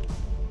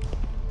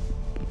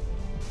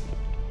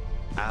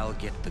 I'll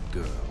get the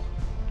girl.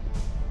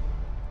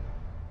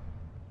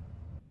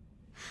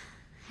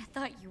 I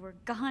thought you were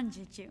gone,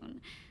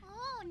 Jejune.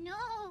 Oh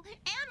no,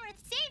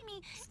 Amaranth saved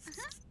me.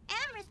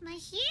 Amaranth, my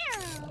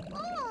hero.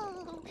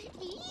 Oh,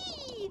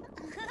 ee.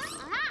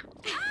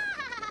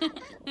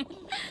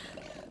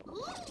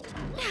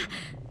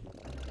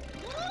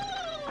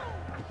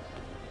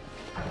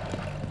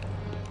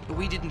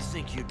 We didn't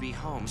think you'd be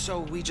home, so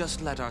we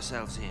just let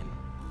ourselves in.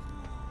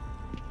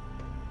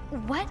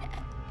 What?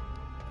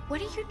 What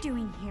are you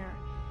doing here?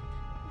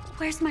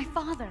 Where's my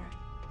father?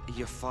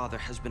 Your father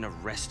has been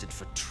arrested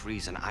for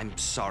treason. I'm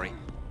sorry.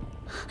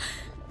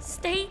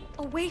 Stay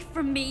away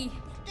from me.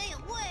 Stay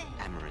away.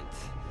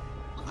 Amaranth,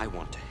 I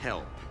want to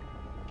help.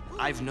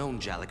 I've known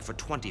Jalek for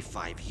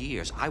 25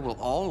 years. I will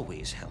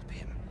always help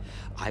him.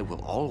 I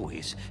will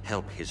always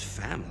help his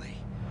family.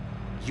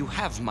 You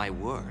have my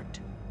word.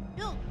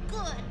 No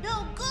good,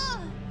 no good.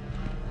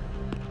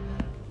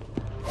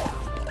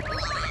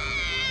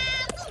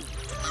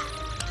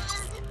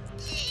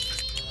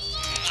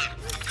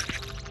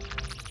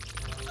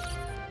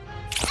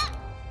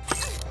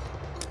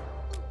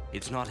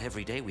 It's not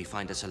every day we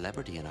find a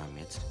celebrity in our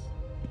midst.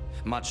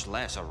 Much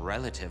less a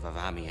relative of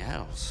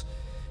Amiel's.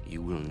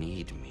 You will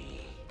need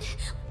me.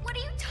 What are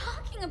you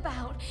talking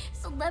about?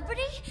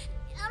 Celebrity?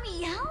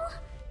 Amiel?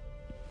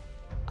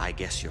 I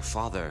guess your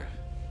father,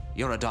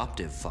 your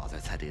adoptive father,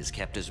 that is,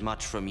 kept as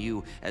much from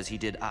you as he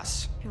did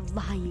us. You're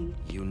lying.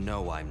 You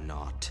know I'm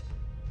not.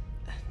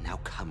 Now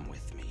come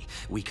with me.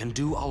 We can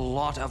do a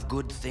lot of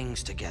good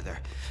things together.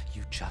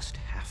 You just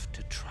have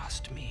to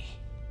trust me.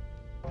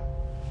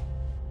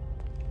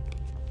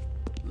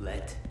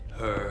 Let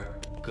her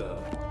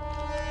go.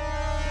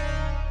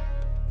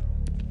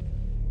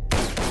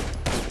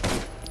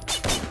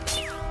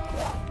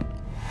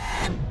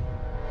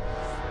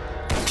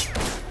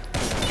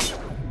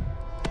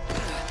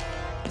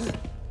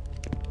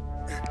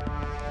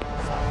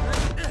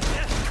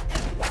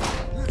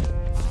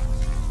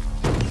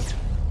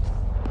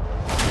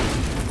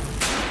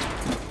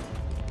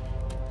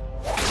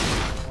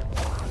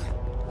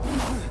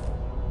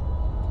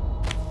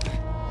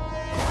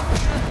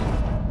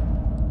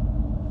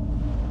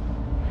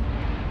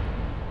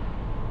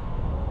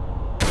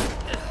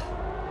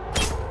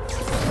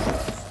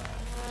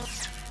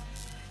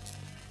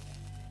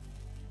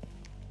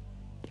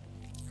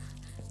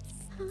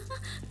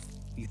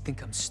 You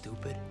think I'm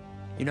stupid?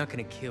 You're not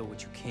gonna kill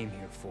what you came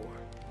here for.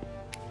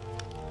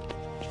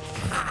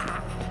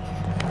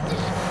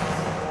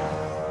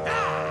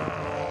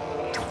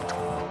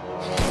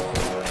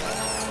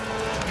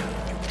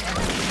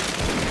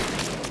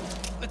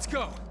 Let's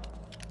go!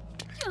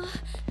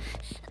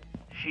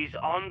 She's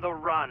on the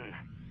run.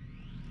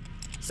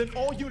 Send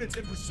all units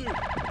in pursuit. We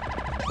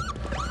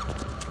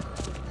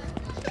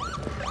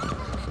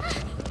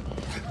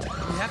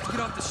have to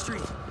get off the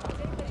street.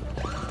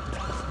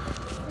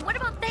 What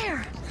about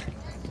there?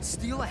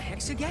 Steal a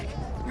hexagek?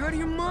 You're out of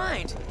your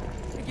mind.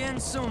 Again,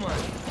 so much.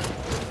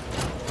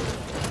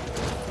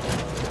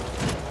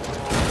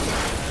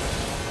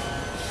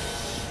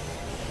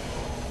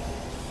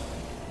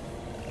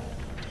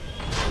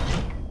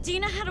 Do you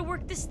know how to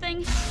work this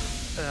thing?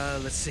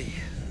 Let's see.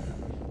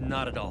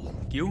 Not at all.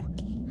 You?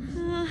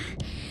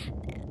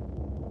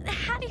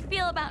 How do you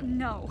feel about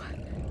no?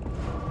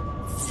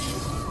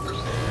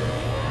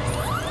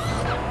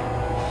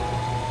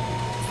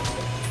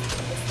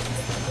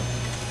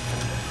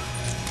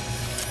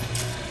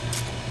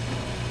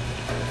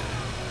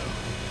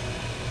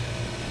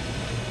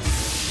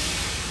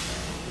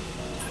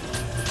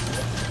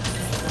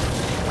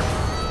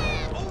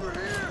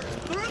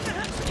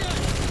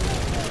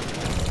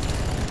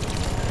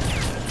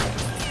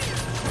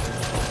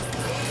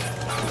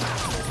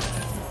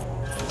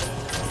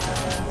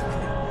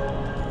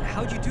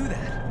 How'd you do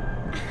that?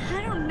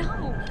 I don't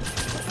know.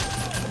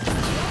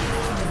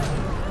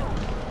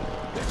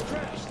 They've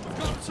crashed. We've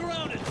got them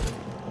surrounded.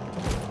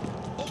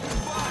 Open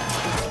fire.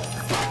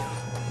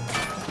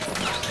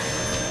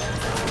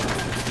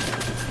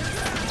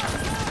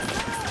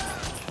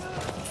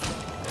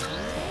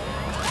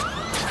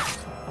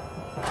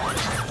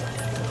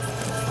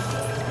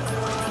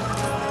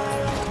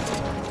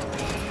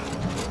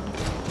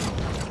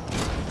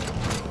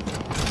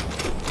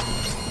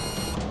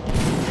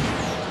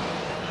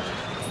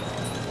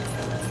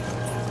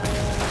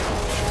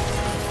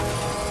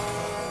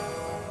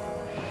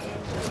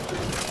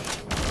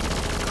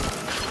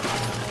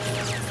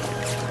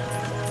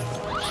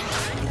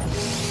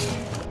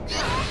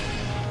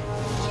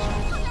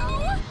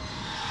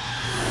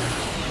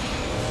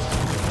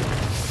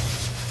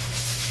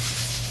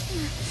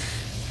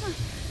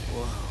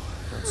 Whoa,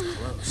 that was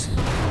close.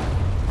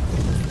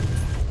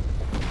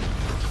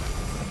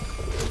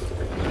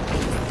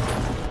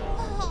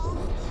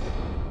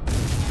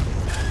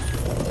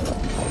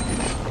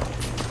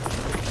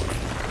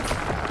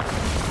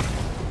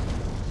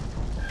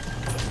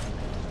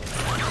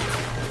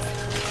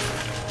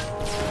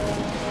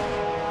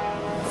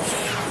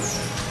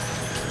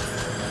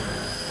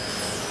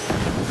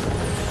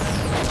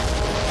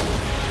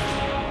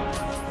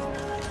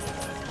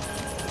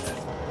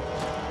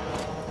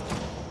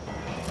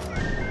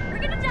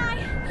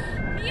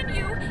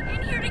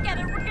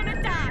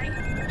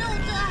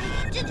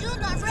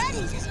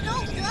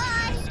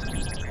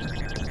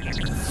 Go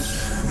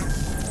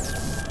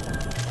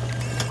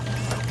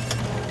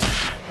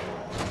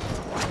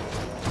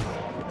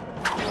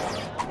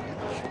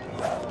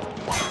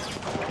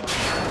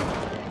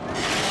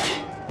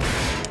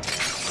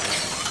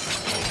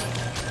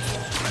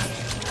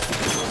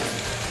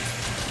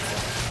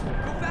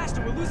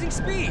faster, we're losing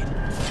speed!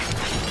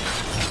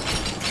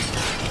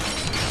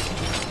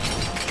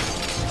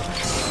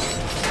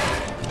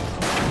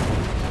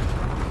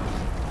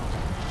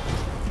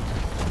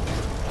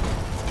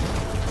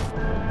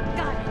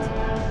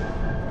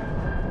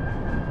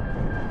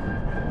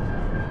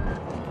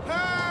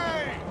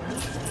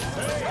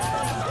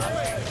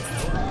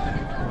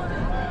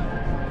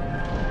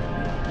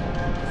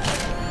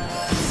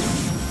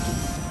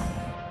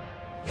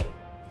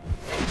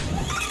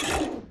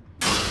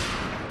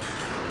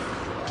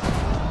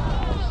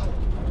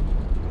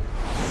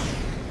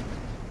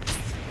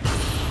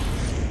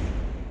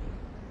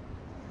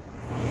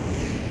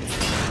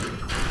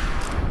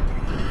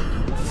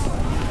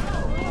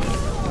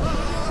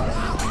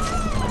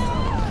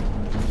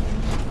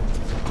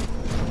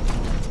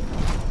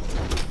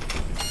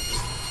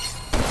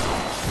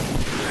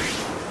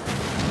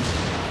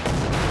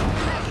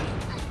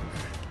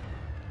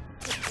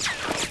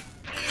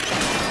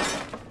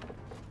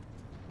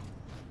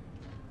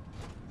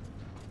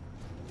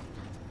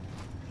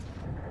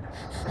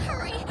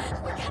 Hurry!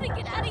 We gotta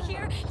get out of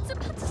here! It's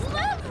about to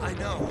slip! I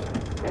know.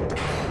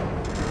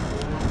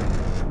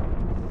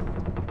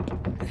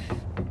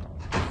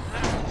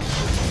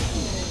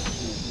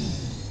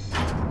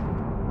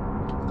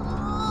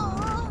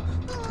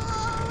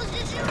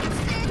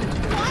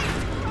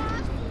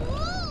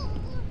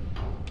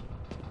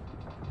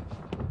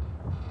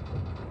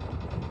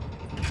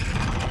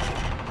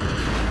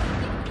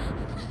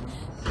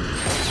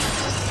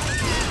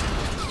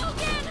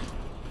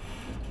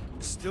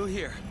 Still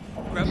here.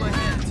 Grab my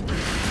hand.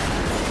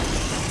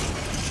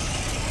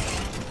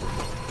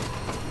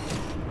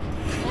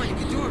 Come on, you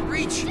can do it.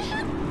 Reach!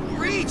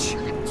 Reach!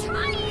 I'm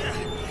trying!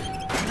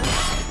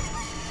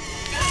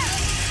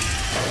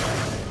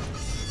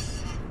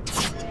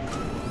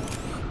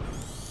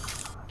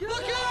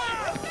 Look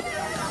out!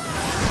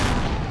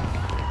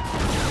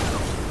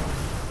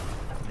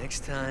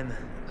 Next time,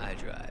 I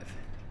drive.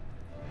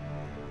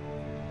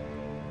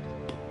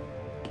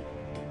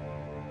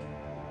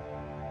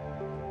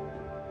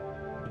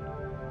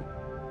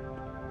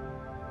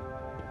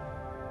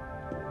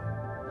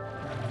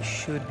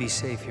 Should be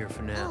safe here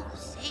for now. Oh,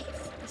 safe.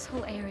 This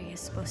whole area is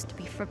supposed to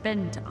be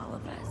forbidden to all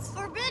of us.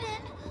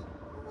 Forbidden?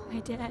 My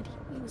dad,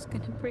 he was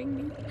gonna bring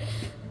me.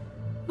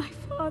 My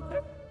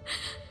father.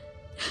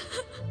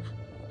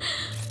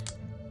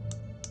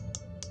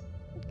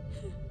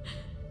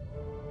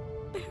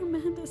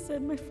 Amanda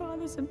said my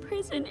father's in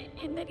prison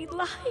and that he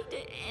lied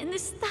and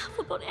this stuff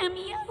about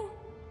Amiel.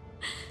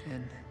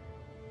 And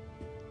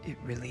it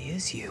really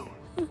is you.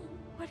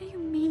 What do you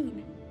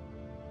mean?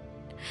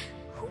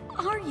 Who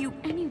are you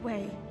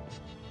anyway?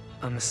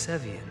 I'm a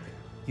Sevian.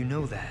 You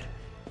know that.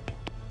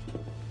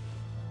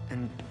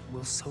 And,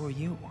 well, so are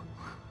you.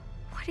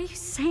 What are you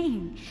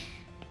saying?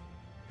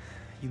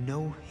 You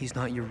know he's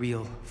not your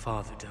real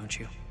father, don't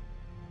you?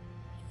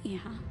 Yeah.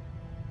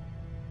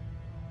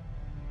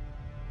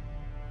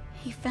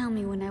 He found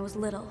me when I was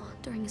little,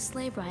 during a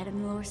slave ride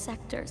in the lower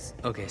sectors.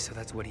 Okay, so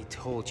that's what he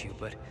told you,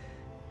 but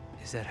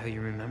is that how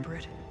you remember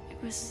it?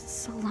 It was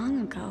so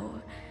long ago.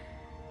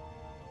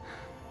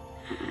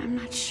 I'm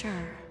not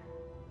sure.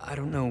 I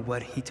don't know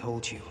what he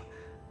told you,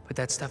 but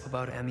that stuff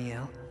about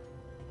Amiel,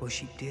 well,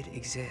 she did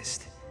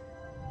exist.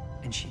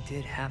 And she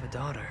did have a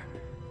daughter.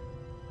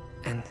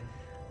 And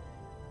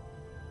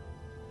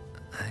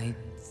I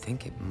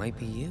think it might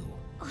be you.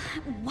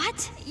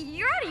 What?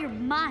 You're out of your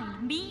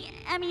mind. Me,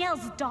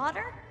 Amiel's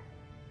daughter?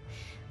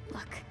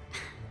 Look,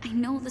 I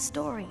know the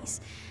stories.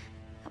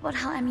 About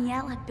how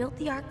Amiel had built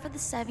the Ark for the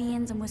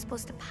Sevians and was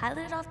supposed to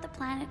pilot it off the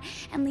planet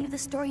and leave the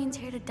Storians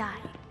here to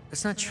die.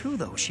 That's not true,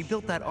 though. She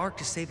built that Ark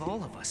to save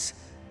all of us.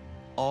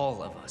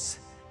 All of us.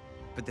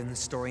 But then the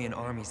Storian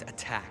armies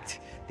attacked.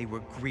 They were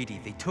greedy.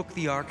 They took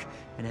the Ark,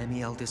 and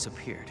Amiel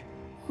disappeared.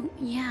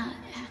 Yeah,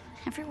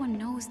 everyone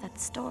knows that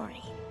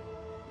story.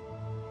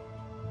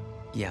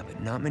 Yeah,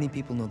 but not many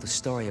people know the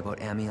story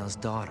about Amiel's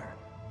daughter,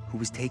 who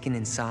was taken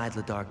inside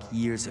the Dark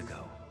years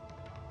ago.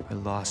 Her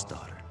lost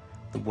daughter.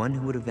 The one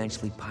who would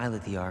eventually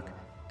pilot the Ark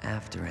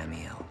after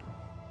Amiel.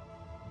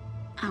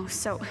 Oh,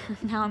 so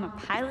now I'm a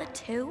pilot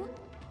too?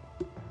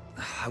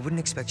 I wouldn't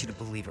expect you to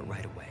believe it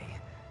right away.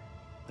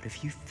 But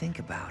if you think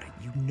about it,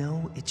 you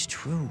know it's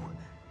true.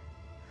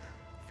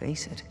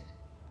 Face it,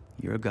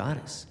 you're a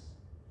goddess.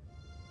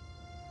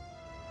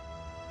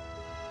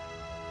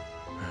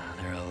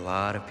 There are a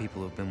lot of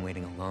people who've been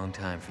waiting a long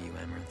time for you,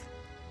 Amaranth.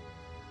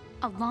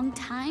 A long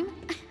time?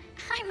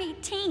 I'm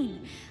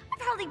 18.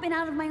 I've hardly been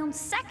out of my own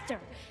sector.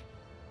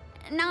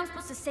 And now I'm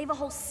supposed to save a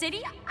whole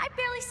city? I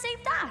barely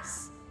saved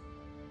us.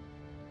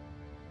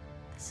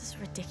 This is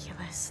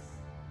ridiculous.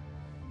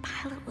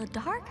 Pilot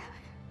Ledark?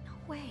 No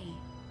way.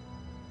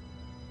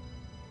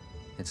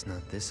 It's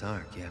not this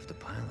Ark you have to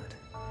pilot.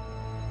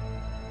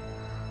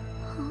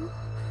 Huh.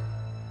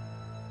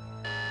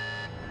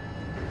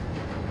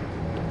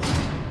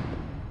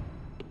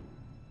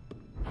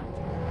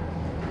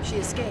 She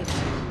escaped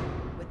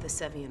with the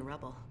Sevian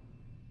rubble.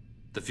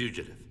 The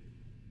fugitive.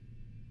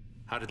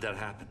 How did that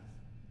happen?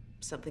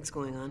 Something's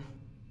going on.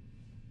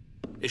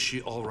 Is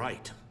she all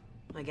right?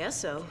 I guess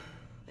so.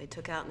 They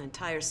took out an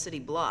entire city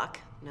block.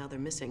 Now they're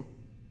missing.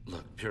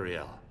 Look,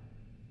 Puriel.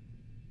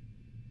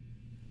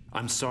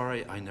 I'm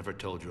sorry I never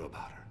told you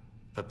about her.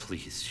 But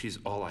please, she's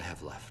all I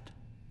have left.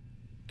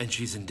 And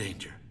she's in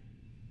danger.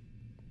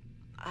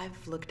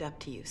 I've looked up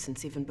to you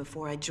since even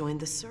before I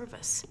joined the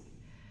service.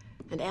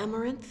 And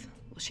Amaranth,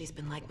 well, she's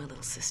been like my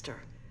little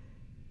sister.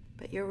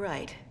 But you're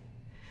right.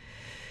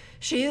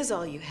 She is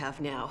all you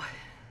have now.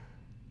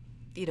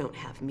 You don't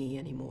have me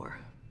anymore.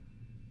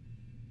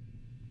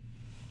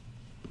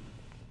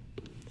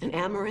 And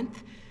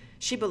Amaranth,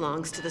 she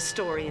belongs to the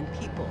story and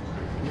people.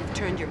 And you've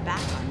turned your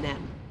back on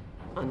them.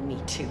 On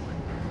me, too.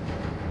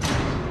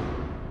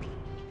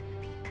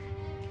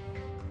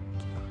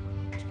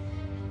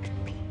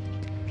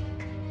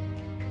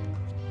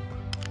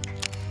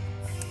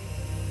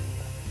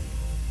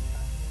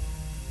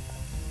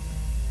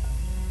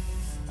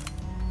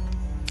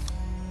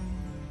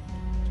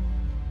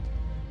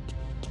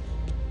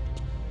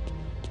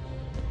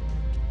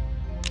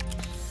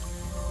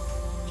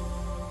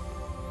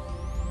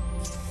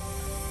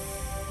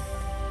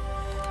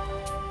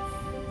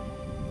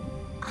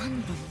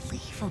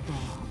 Unbelievable.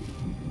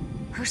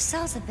 Her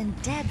cells have been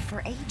dead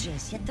for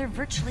ages, yet they're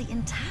virtually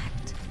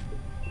intact.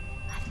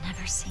 I've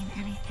never seen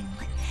anything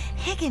like...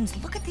 Higgins,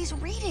 look at these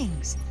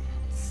readings!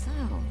 So,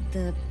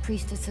 the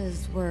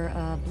priestesses were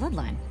a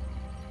bloodline?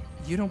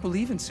 You don't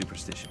believe in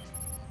superstitions?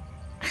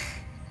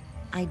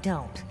 I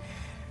don't.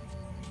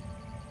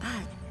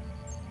 But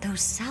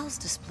those cells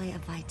display a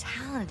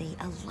vitality,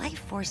 a life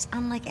force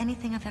unlike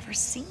anything I've ever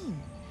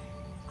seen.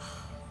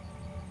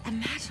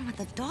 Imagine what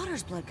the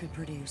daughter's blood could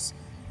produce.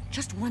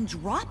 Just one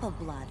drop of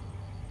blood.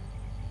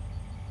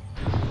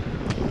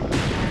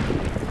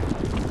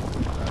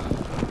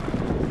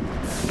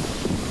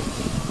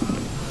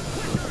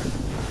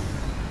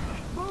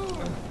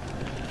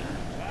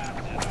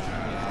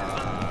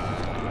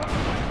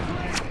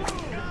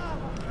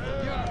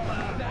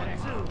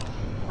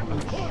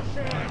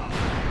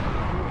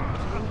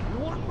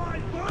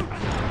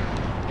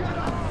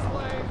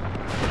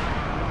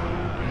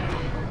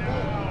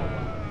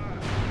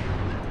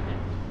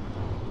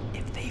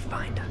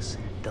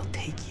 They'll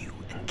take you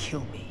and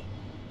kill me.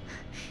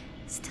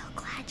 Still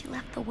glad you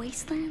left the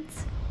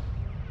wastelands?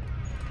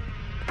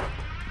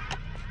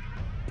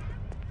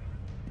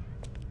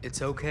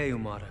 It's okay,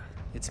 Umada.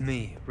 It's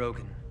me,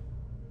 Rogan.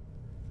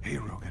 Hey,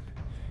 Rogan.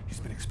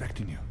 He's been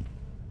expecting you.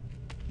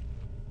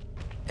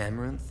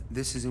 Amaranth,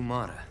 this is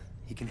Umada.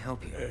 He can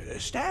help you.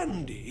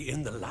 Stand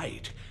in the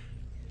light.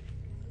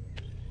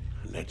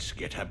 Let's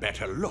get a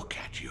better look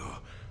at you.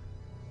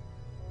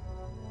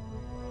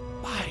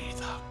 By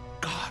the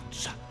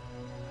gods!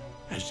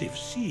 As if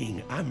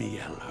seeing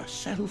Amiel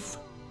herself.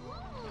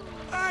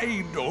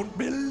 I don't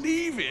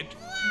believe it!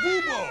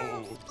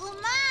 Bubo!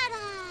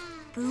 Umada!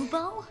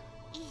 Bubo?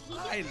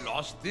 I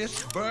lost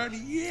this bird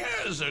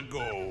years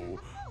ago.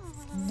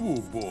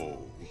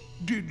 Bubo,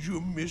 did you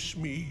miss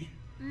me?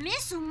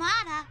 Miss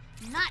Umada,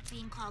 not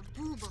being called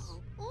Bubo.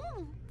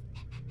 Ooh.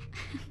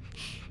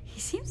 He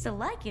seems to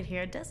like it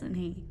here, doesn't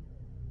he?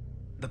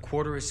 The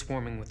quarter is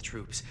swarming with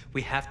troops.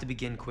 We have to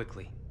begin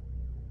quickly.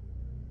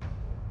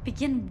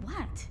 Begin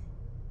what?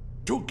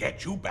 To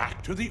get you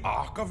back to the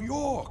Ark of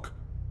York.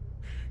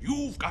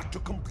 You've got to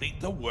complete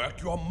the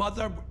work your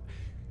mother...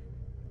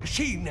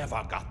 She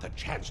never got the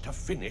chance to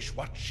finish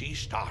what she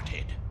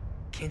started.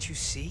 Can't you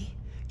see?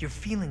 Your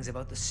feelings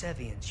about the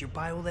Sevians, your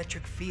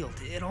bioelectric field,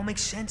 it all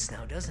makes sense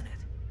now, doesn't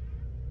it?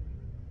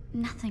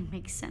 Nothing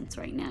makes sense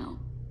right now.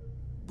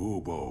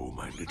 Bubo,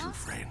 my little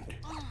friend.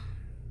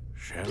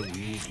 Shall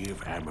we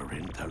give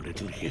Amaranth a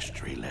little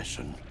history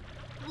lesson?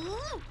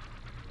 Ooh.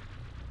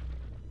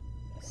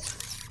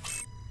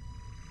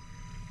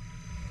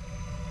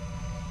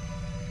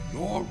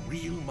 Your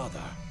real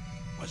mother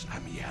was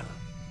Amiel.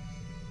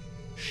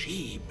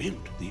 She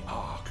built the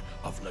Ark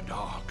of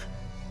Ladark.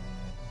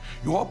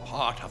 You're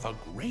part of a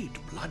great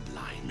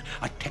bloodline,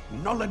 a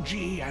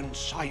technology and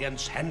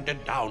science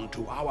handed down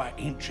to our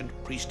ancient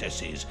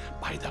priestesses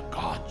by the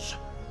gods.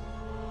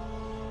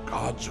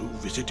 Gods who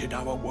visited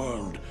our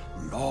world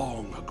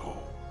long ago.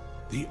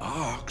 The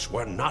Arks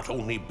were not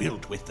only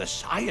built with the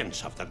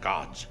science of the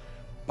gods,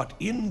 but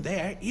in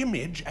their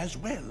image as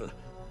well.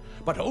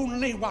 But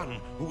only one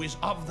who is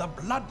of the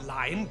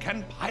bloodline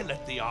can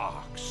pilot the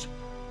Arks.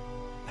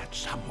 That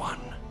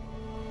someone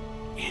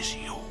is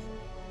you.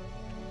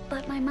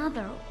 But my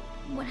mother,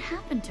 what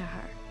happened to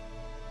her?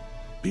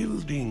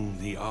 Building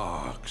the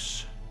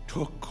Arks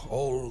took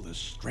all the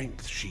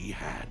strength she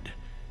had.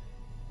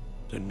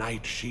 The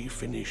night she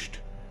finished,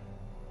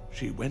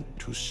 she went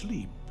to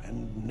sleep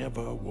and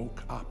never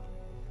woke up.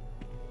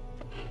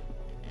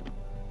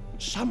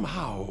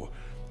 Somehow,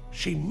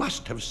 She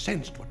must have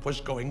sensed what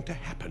was going to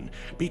happen,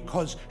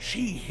 because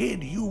she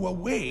hid you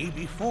away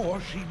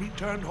before she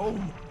returned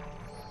home.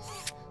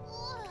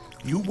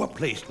 You were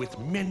placed with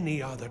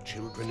many other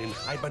children in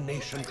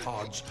hibernation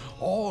pods,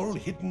 all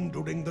hidden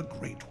during the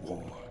Great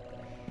War.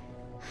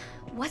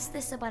 What's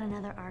this about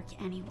another Ark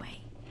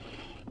anyway?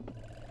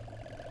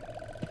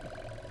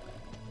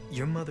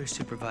 Your mother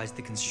supervised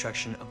the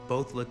construction of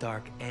both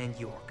Ledark and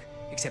York,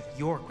 except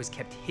York was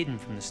kept hidden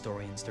from the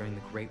Storians during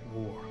the Great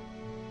War.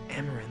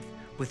 Amaranth,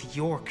 with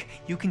York,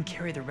 you can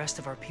carry the rest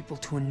of our people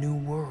to a new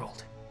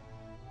world.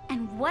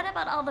 And what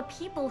about all the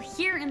people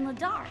here in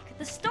Ledark,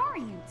 the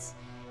Storians?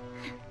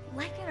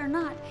 Like it or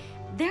not,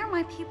 they're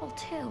my people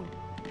too.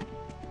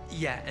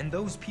 Yeah, and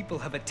those people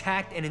have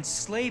attacked and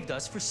enslaved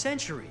us for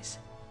centuries.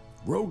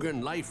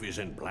 Rogan, life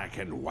isn't black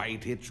and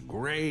white. It's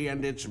gray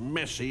and it's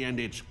messy and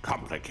it's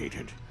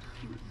complicated.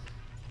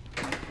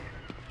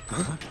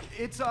 Huh?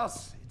 It's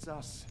us. It's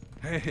us.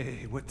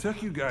 Hey, what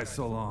took you guys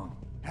so long?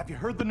 Have you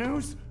heard the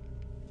news?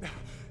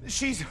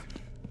 She's...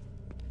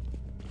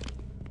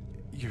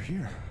 You're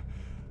here.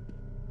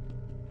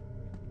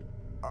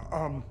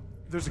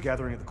 There's a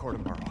gathering at the court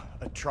tomorrow.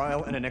 A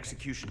trial and an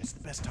execution. It's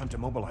the best time to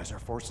mobilize our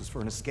forces for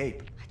an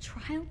escape. A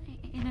trial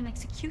and an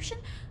execution?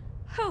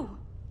 Who?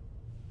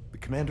 The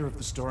commander of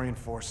the Storian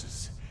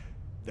forces.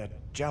 That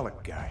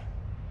Jalek guy.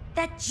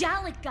 That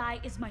Jalek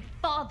guy is my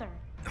father.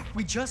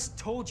 We just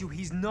told you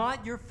he's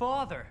not your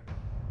father.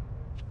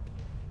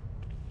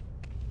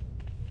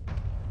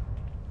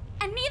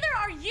 And neither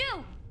are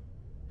you!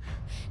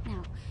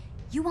 Now,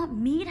 you want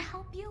me to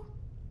help you?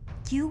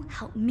 You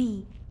help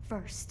me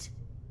first.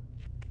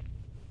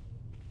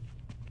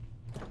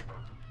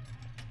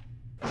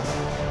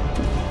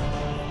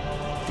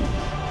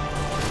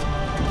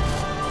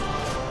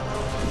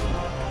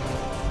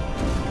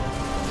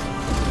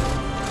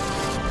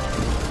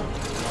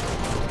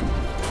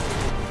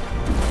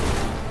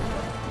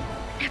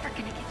 Never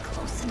gonna get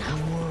close enough.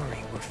 Don't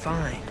worry, we're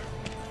fine.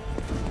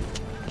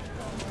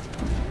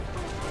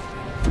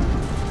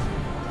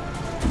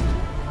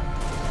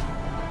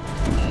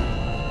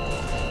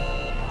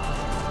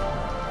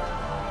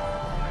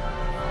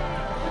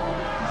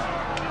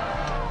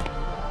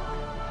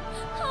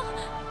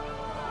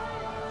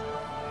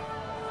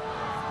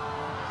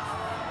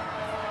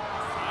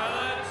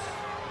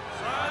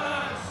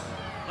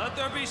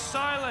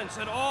 Silence,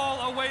 and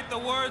all await the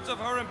words of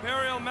Her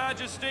Imperial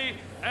Majesty,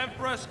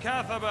 Empress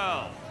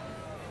Cathabel.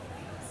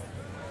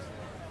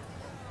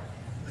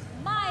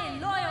 My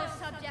loyal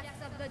subjects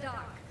of the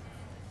Dark.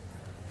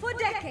 For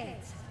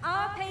decades,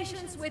 our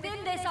patience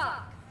within this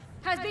Ark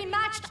has been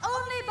matched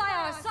only by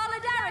our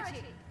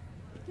solidarity.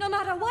 No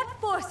matter what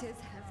forces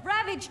have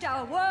ravaged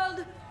our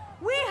world,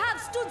 we have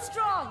stood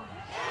strong.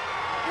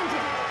 And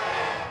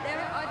yet,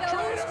 there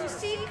are those who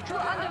seek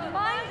to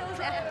undermine those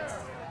efforts.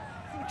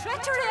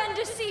 Treachery and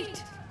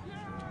deceit!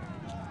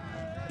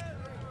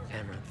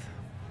 Amaranth,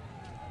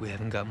 we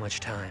haven't got much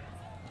time.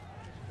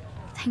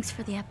 Thanks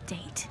for the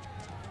update.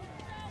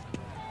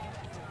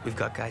 We've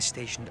got guys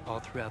stationed all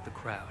throughout the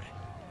crowd.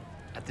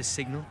 At the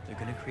signal, they're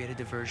gonna create a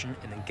diversion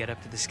and then get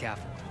up to the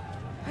scaffold.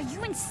 Are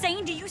you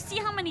insane? Do you see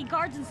how many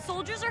guards and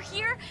soldiers are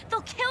here?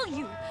 They'll kill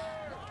you!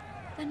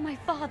 Then my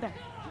father.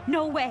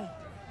 No way.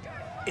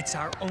 It's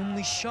our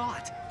only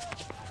shot.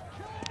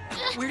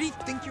 Where do you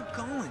think you're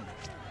going?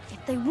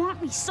 If they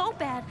want me so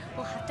bad,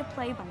 we'll have to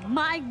play by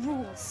my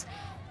rules.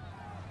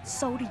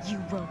 So do you,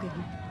 Rogan.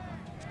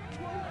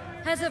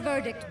 Has a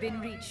verdict been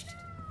reached?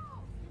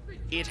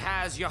 It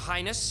has, Your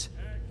Highness.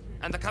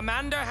 And the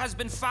commander has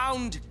been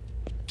found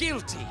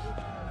guilty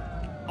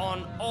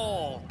on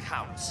all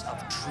counts of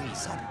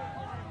treason.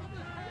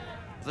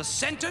 The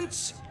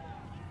sentence?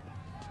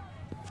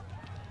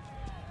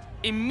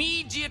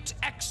 Immediate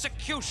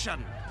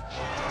execution.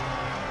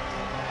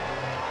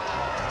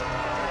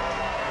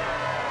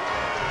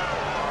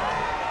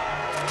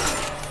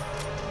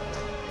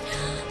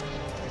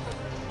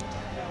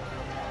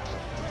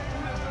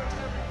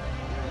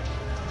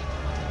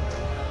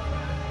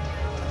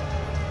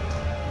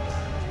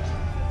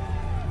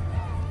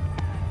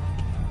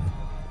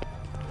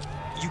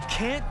 You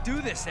can't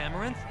do this,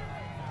 Amaranth.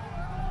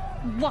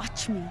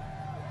 Watch me.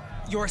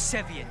 You're a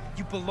Sevian.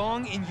 You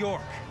belong in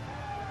York.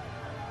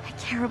 I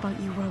care about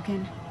you,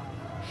 Rogan.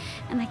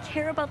 And I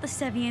care about the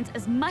Sevians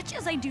as much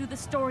as I do the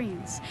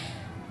Storians.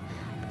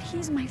 But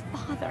he's my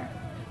father.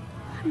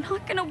 I'm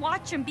not gonna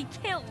watch him be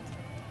killed.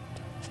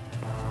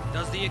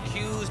 Does the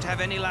accused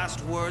have any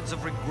last words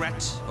of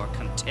regret or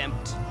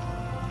contempt?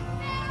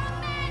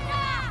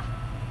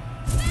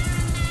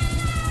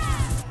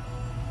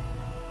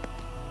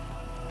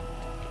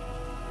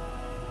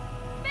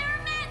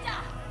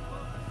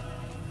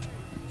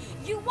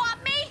 You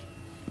want me?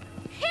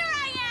 Here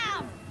I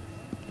am!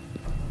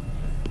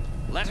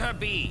 Let her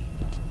be.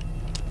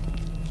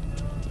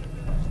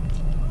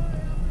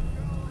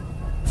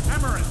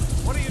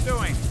 Amaranth, what are you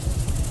doing?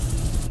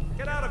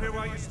 Get out of here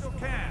while you still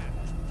can.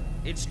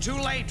 It's too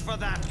late for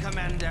that,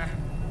 Commander.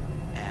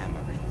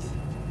 Amaranth,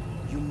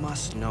 you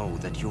must know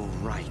that you're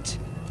right.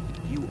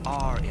 You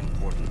are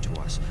important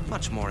to us,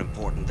 much more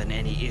important than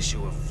any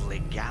issue of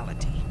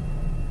legality.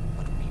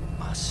 But we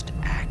must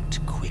act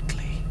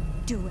quickly.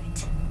 Do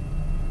it.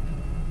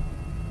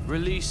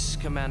 Release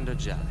Commander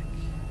Jalik.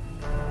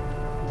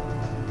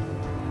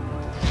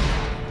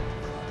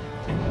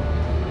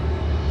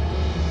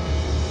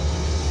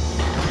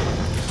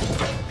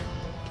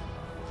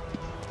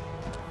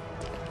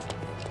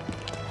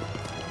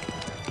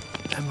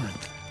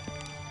 Amaranth,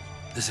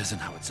 this isn't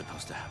how it's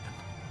supposed to happen.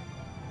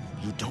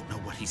 You don't know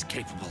what he's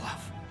capable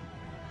of.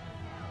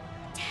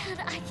 Dad,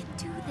 I can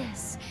do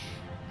this.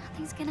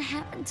 Nothing's gonna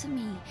happen to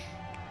me.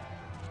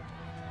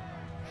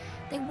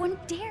 They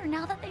wouldn't dare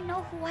now that they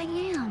know who I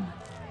am.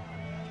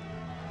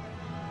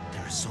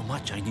 There is so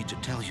much I need to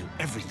tell you,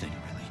 everything,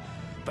 really.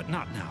 But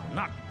not now,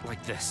 not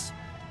like this.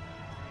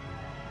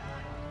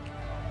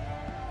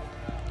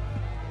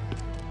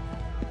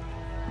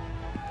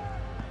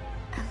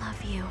 I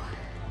love you.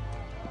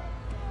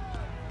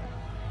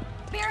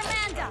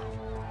 Baramanda!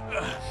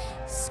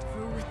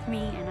 Screw with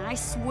me, and I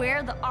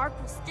swear the Ark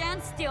will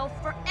stand still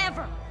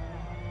forever.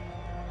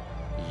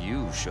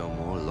 You show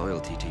more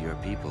loyalty to your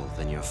people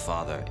than your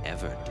father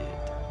ever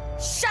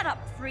did. Shut up,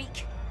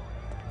 freak!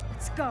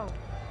 Let's go.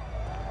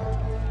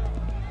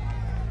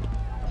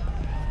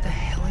 What the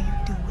hell are you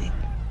doing?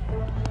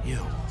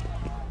 You.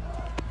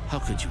 How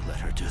could you let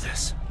her do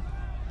this?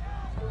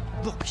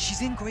 Look,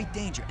 she's in great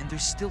danger, and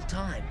there's still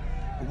time.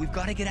 But we've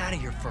got to get out of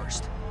here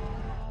first.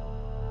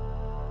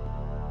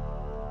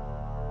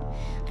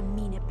 I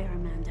mean it,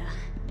 Baramanda.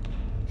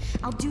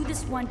 I'll do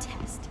this one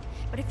test,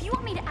 but if you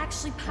want me to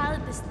actually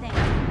pilot this thing...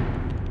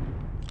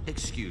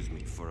 Excuse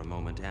me for a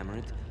moment,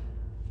 Amaranth.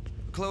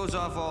 Close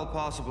off all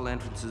possible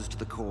entrances to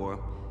the core.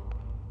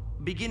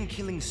 Begin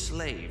killing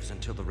slaves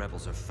until the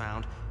rebels are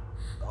found.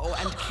 Oh,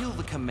 and kill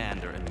the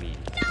commander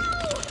immediately.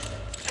 No!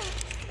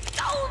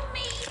 Go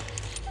me!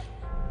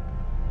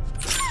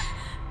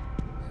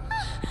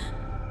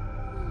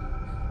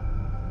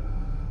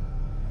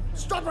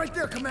 Stop right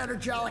there, Commander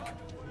Jalik!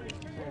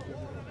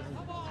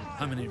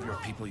 How many of your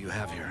people you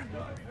have here?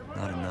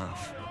 Not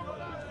enough.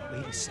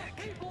 Wait a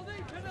sec.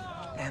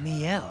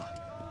 Amiel.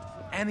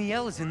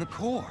 Amiel is in the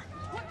core.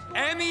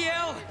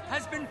 Amiel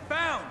has been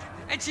found,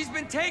 and she's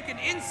been taken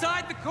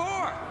inside the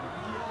core.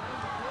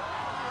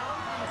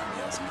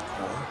 Amiel's in the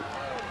core?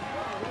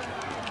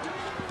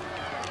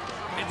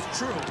 It's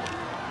true.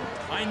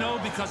 I know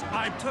because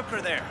I took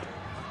her there.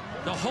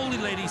 The Holy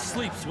Lady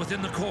sleeps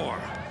within the core.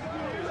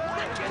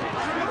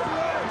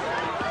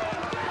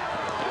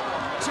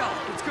 Joe,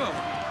 let's go.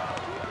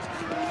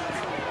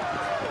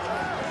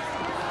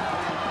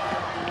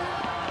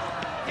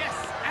 Yes,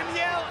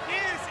 Amiel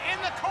is in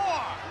the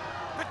core.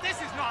 But this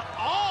is not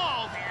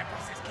all the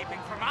Empress is keeping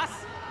from us.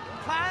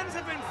 Plans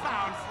have been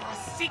found for a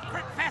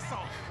secret vessel,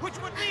 which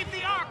would leave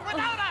the Ark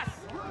without us.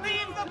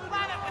 Leave the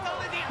planet with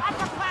only the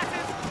upper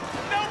classes,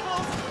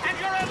 nobles, and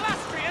your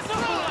illustrious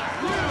ruler.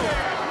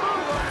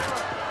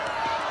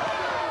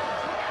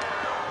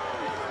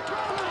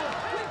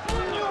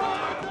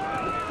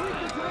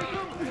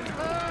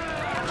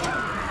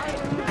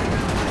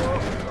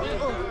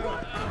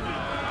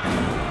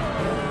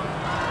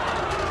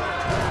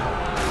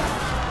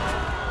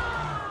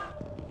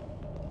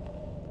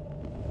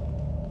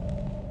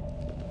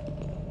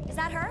 Is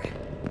that her?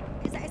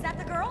 Is that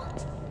the girl?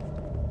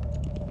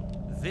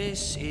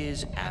 This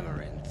is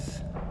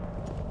Amaranth.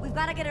 We've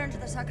got to get her into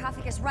the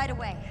sarcophagus right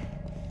away.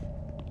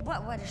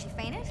 What, has she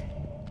fainted?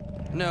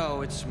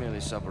 No, it's merely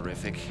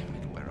soporific.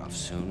 It'll wear off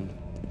soon.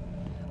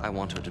 I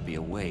want her to be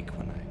awake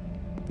when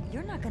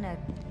You're not gonna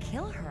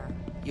kill her.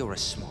 You're a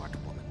smart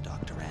woman,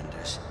 Dr.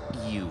 Anders.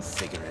 You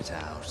figure it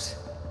out.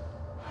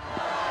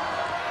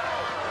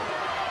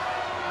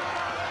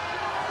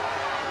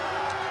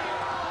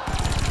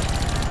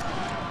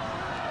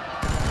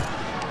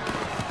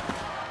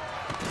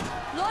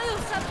 Loyal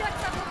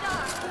subjects of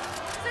Ladar!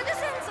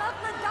 Citizens of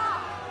Ladar!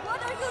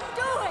 What are you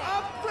doing?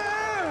 Up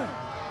there!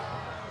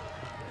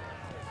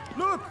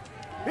 Look!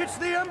 It's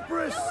the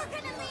Empress! You were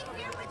gonna leave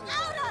here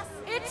without us!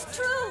 It's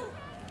true!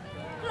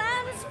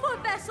 Plans for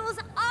vessels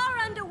are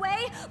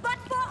underway, but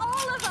for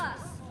all of us!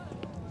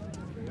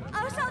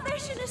 Our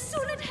salvation is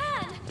soon at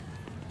hand!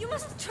 You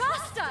must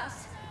trust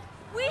us!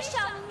 We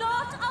shall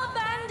not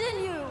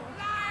abandon you!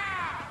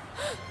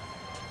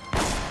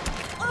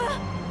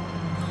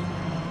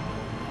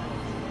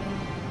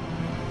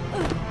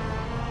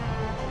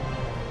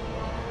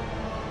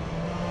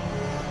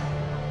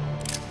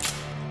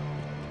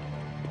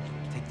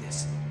 Take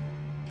this.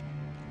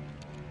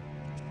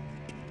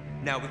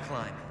 Now we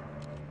climb.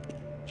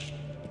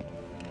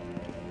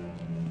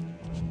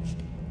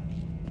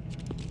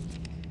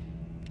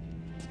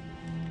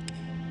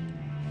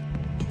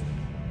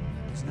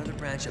 There's another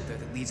branch up there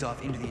that leads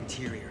off into the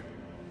interior.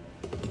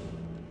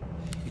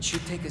 It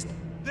should take us...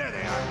 There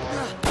they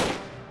are.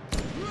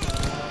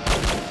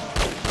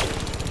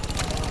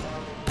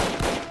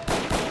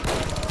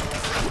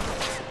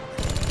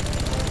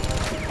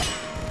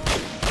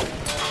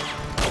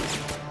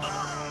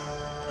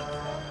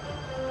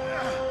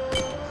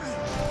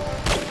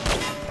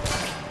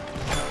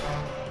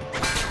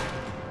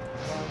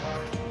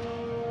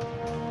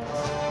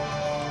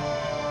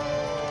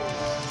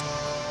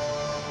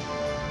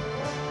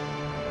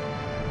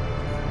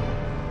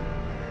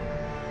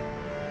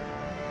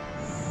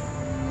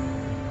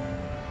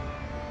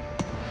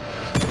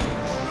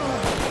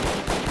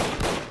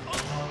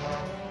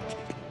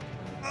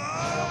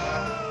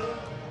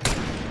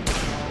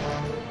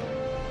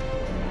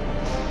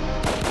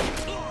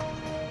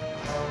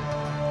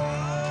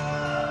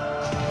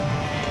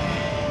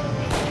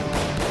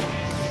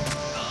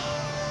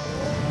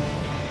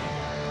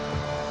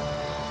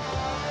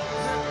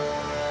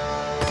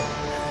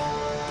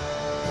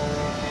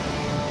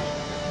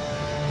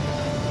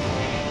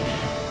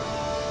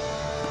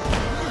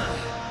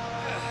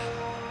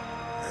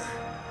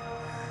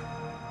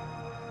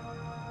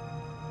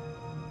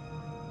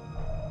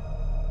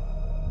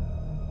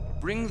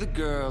 Bring the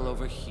girl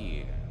over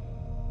here.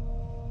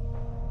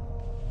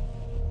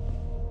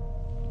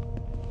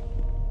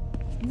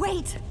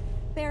 Wait!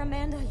 Bear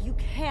Amanda, you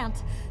can't.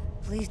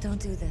 Please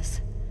don't do this.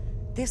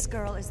 This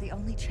girl is the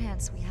only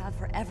chance we have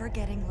for ever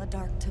getting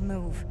Ledark to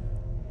move.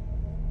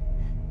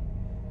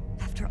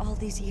 After all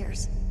these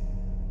years,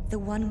 the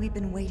one we've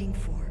been waiting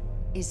for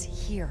is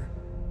here.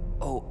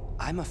 Oh,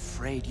 I'm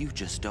afraid you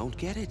just don't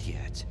get it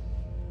yet.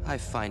 I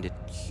find it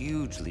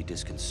hugely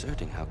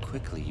disconcerting how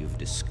quickly you've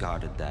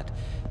discarded that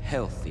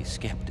healthy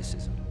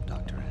skepticism,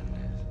 Dr.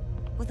 Anders.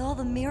 With all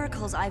the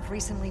miracles I've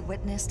recently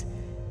witnessed,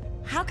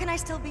 how can I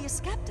still be a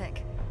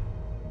skeptic?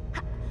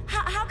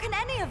 How can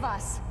any of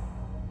us?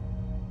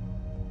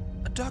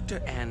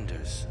 Dr.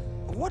 Anders,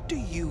 what do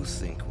you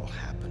think will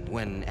happen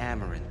when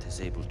Amaranth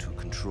is able to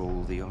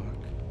control the Ark?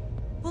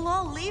 We'll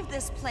all leave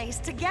this place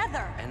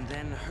together. And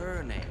then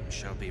her name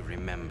shall be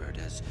remembered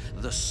as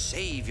the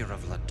savior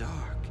of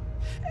Ledark.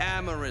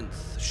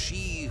 Amaranth,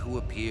 she who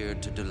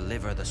appeared to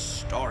deliver the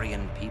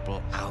Storian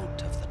people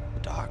out of the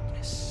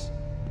darkness.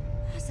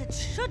 As it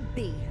should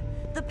be.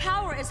 The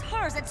power is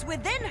hers, it's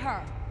within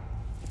her.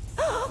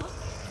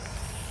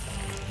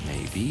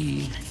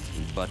 Maybe,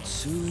 but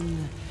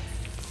soon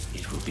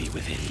it will be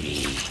within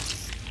me.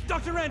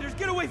 Dr. Anders,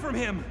 get away from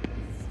him!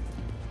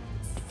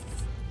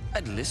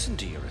 I'd listen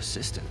to your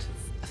assistant.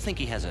 I think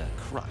he has a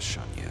crush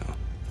on you.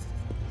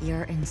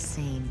 You're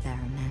insane, Bear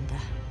Amanda.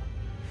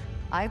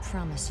 I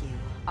promise you,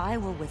 I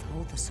will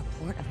withhold the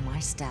support of my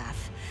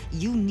staff.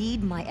 You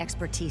need my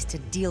expertise to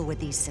deal with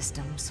these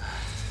systems.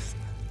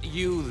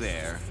 You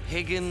there,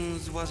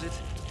 Higgins, was it?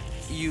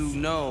 You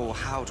know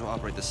how to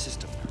operate the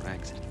system,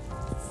 correct?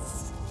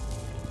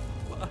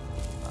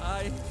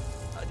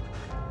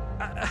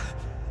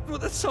 Well,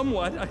 that's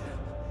somewhat.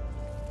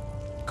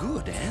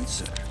 Good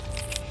answer.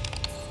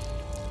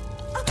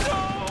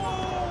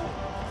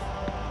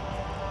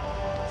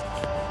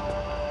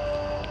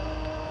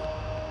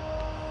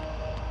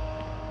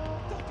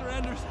 Dr.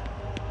 Anders,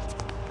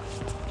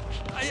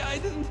 I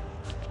didn't.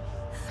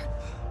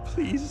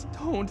 Please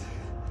don't.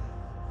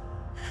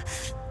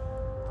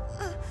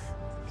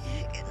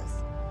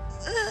 Higgins.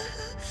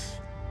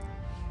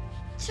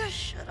 Just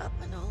shut up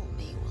and hold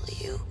me, will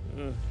you?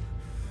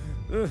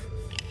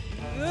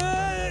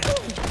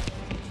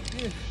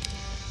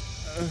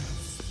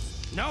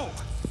 No!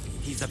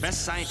 He's the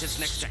best scientist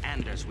next to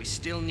Anders. We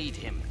still need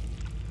him.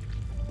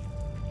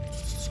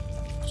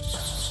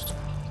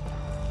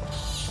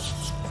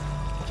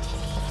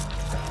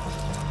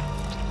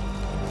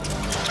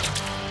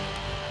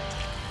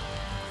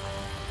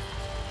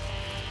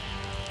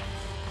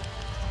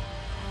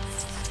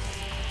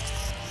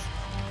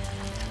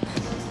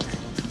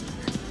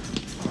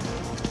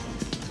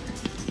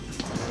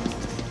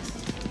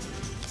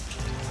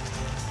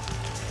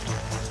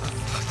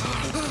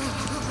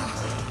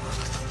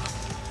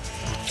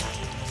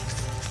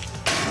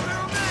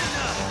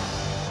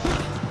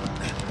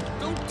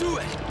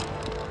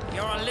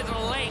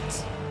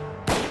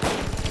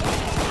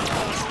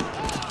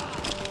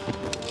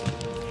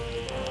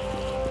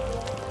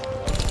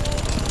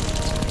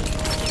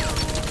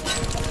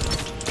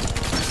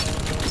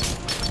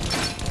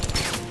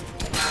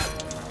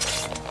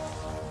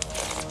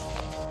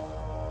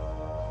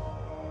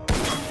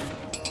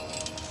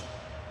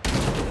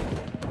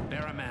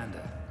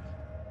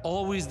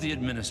 Always the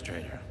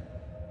administrator.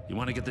 You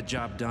want to get the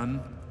job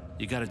done,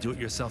 you gotta do it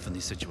yourself in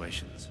these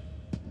situations.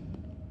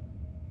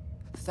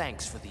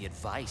 Thanks for the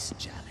advice,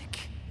 Jalek.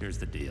 Here's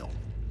the deal.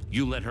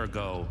 You let her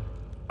go,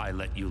 I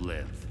let you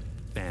live.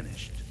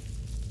 Banished.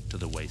 To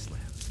the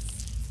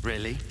wastelands.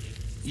 Really?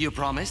 You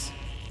promise?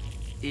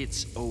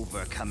 It's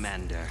over,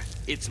 Commander.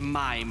 It's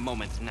my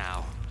moment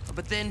now.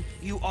 But then,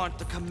 you aren't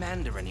the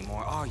Commander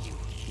anymore, are you?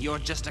 You're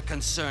just a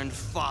concerned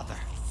father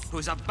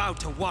who's about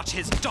to watch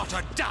his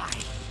daughter die.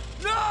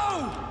 No!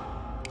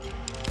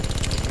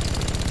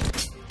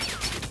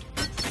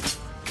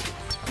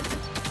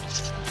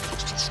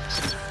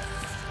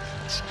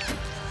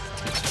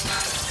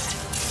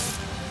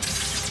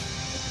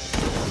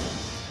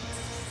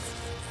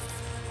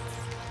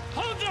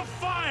 Hold your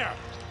fire!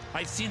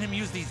 I've seen him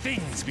use these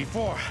things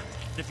before.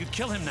 If you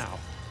kill him now,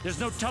 there's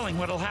no telling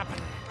what'll happen.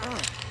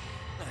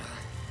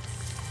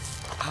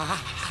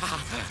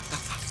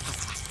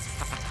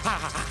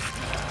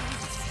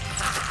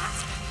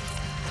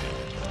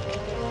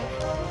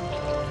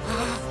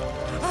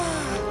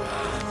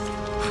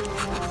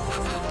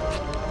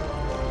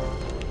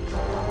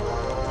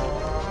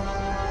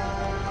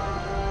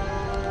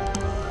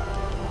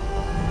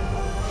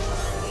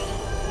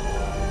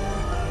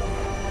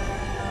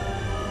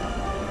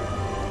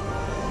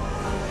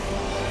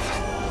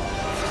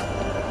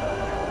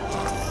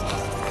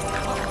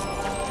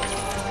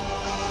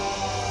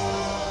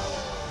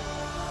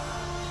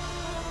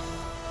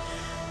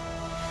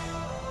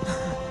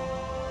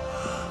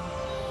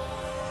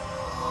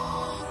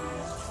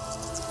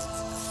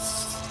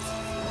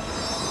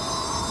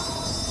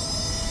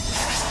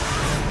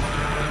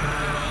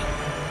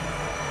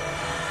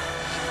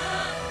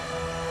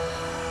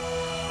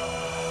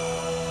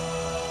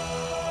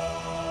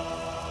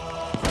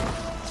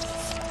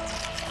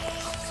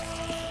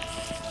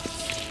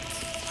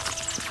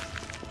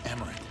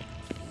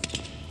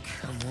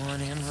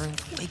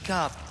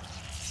 up.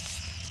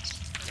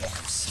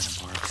 Son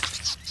of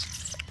Marks.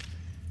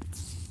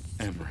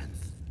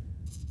 Amaranth,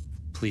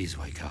 please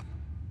wake up.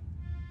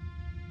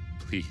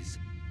 Please.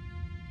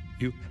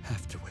 You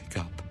have to wake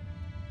up.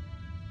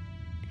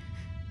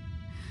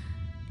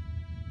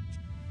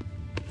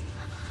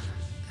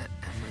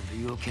 Amaranth, are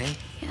you okay?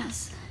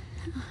 Yes.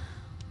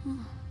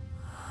 Come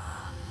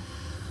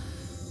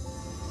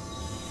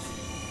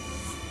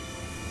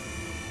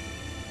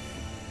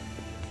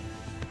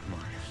on,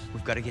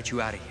 we've got to get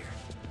you out of here.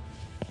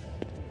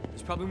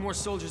 There's probably more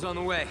soldiers on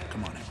the way.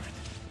 Come on, Amaranth.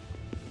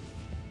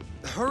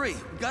 Hurry,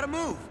 we gotta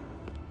move.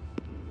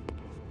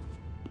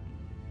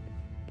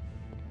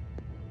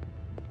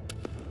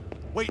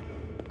 Wait,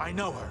 I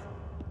know her.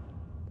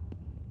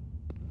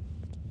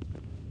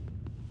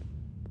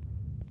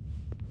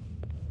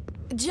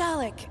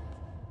 Jalek,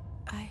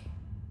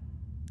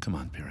 Come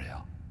on,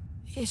 Periel.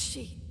 is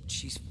she?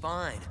 She's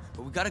fine,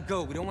 but we gotta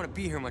go. We don't want to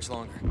be here much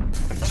longer.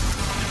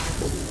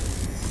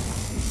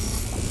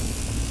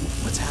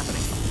 What's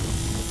happening?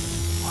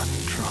 One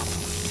drop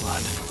of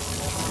blood.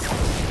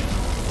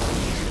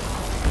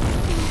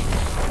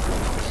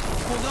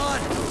 Hold on!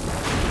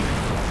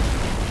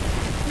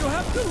 You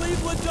have to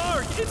leave the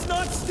dark. It's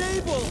not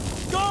stable.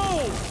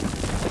 Go!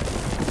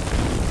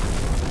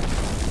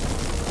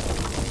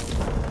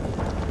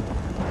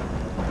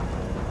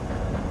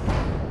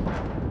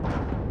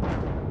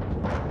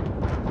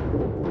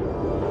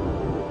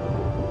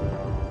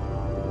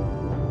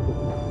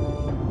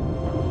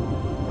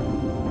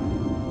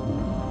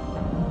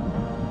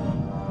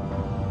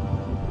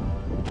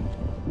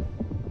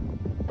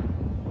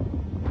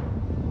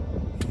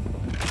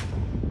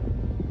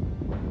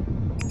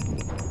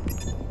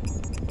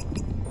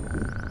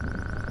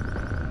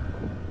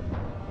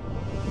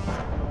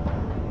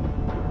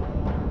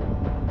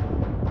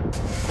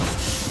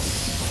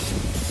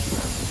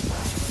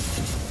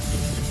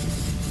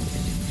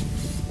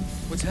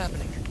 What's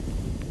happening?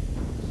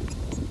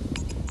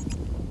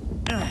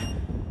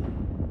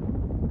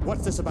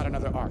 What's this about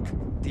another Ark?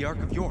 The Ark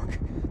of York.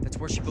 That's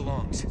where she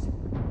belongs.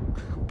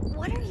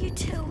 What are you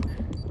two?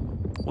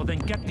 Well, then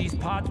get these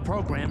pods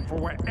programmed for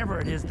wherever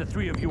it is the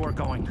three of you are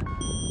going.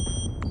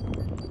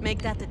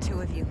 Make that the two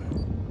of you.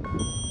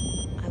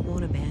 I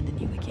won't abandon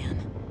you again.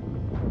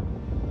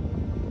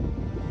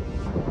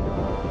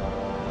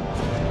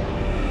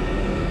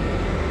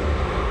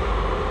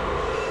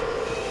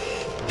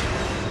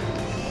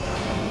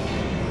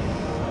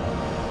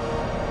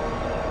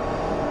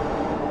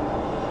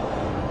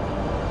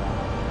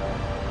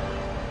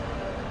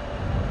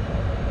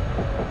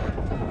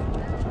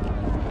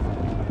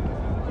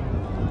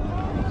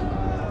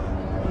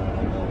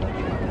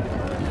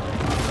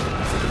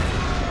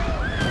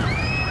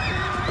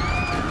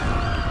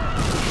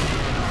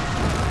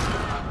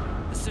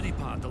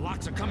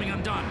 Are coming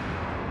undone.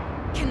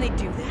 Can they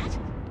do that?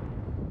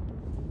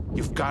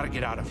 You've got to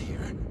get out of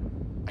here.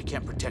 I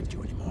can't protect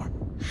you anymore.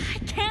 I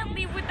can't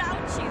leave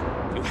without you.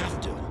 You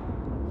have to.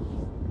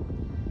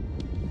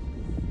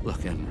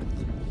 Look,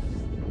 Amaranth.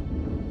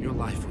 Your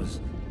life was...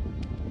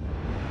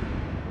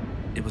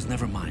 It was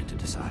never mine to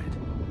decide.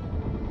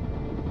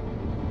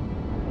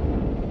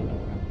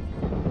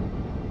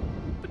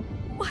 But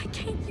why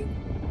can't you?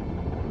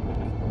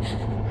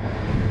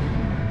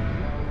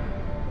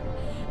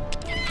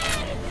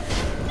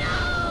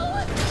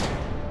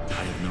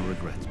 No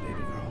regrets, baby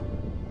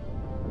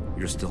girl.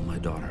 You're still my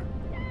daughter,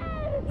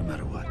 no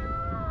matter what.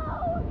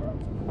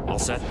 All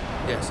set?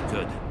 Yes.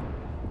 Good.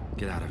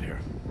 Get out of here.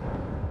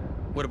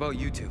 What about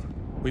you two?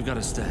 We've got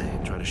to stay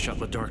and try to shut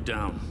the dark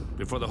down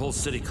before the whole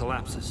city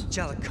collapses.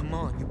 Jalek, come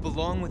on. You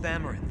belong with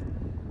Amaranth.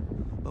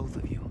 Both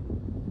of you.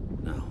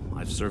 No,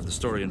 I've served the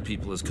Storian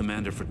people as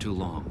commander for too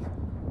long.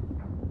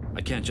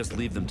 I can't just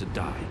leave them to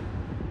die.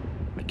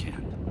 I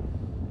can't.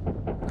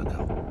 Now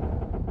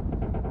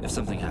go. If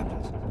something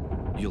happens,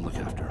 you'll look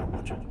after her,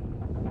 won't you?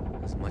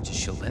 As much as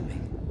she'll let me.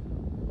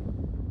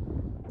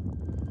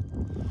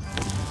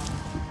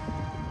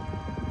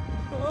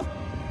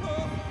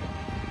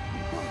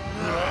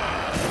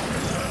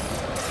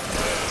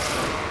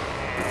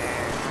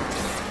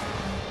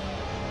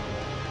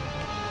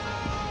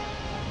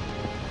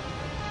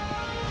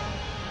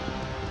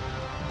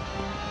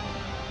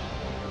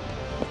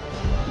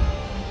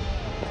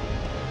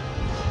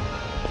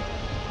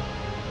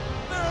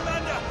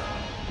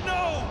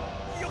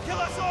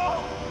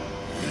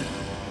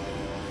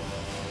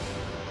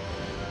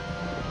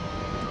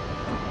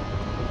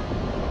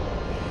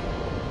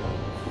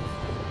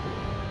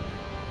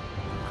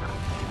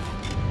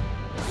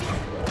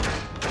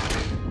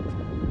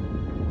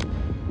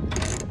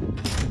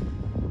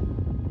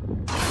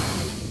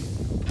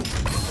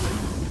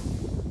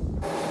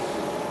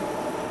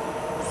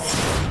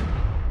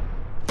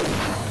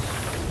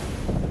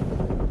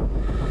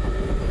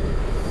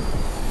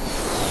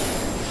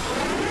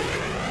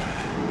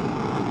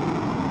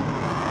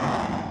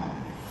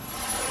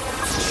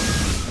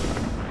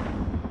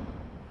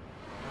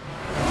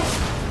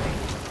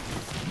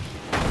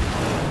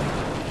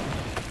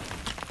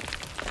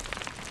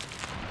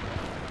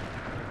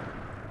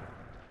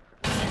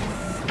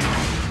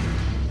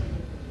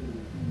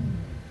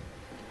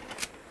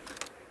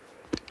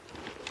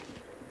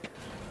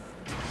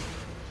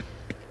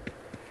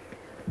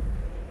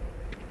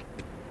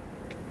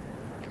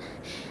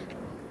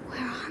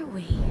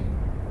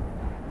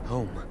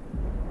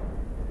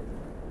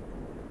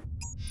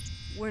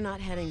 We're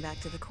not heading back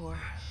to the core,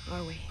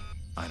 are we?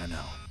 I don't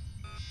know.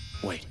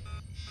 Wait.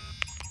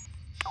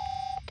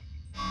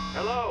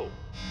 Hello?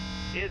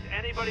 Is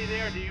anybody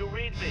there? Do you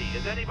read me?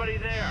 Is anybody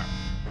there?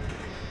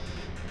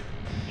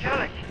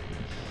 Jellic!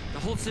 The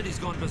whole city's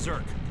gone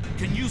berserk.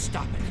 Can you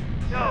stop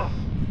it? No!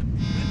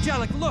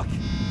 Jellic, look!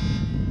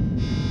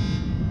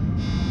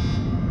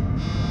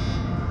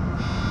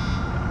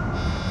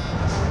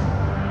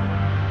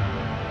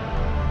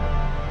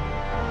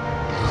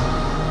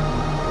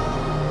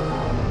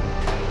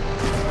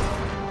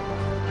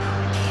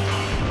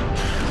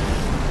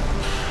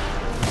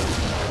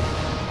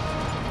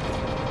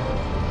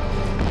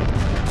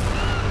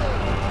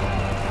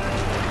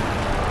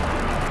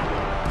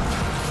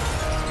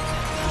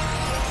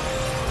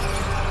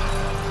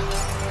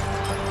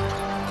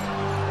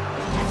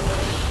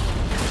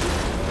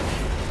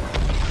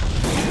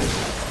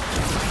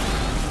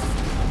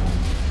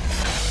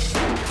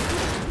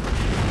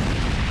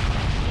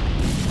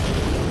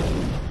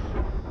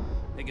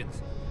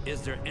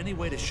 Is there any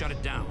way to shut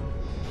it down?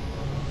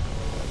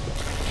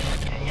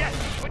 Yes!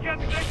 What you have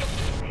to make him?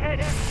 Head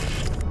in.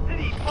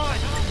 City, fine.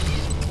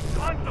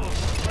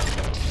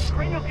 Console.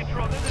 Cranial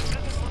control. This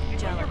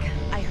is Jellic,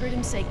 I heard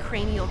him say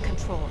cranial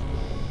control.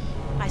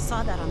 I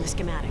saw that on the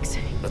schematics.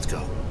 Let's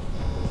go.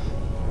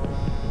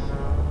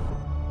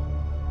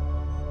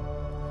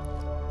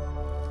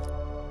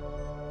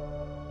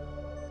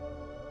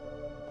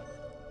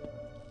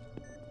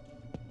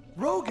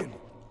 Rogan!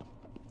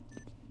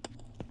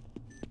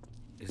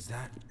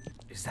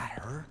 Is that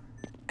her?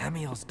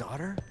 Amiel's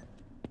daughter?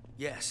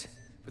 Yes,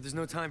 but there's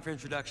no time for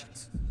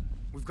introductions.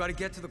 We've got to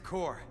get to the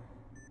core.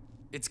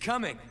 It's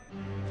coming.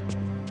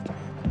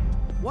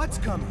 What's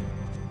coming?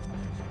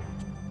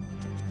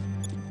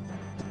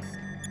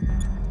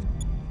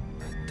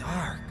 The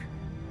dark.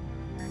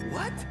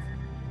 What?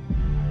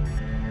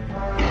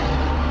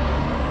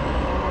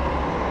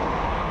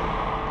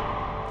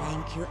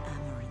 Thank you,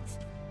 Amaranth.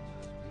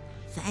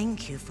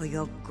 Thank you for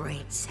your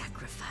great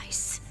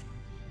sacrifice.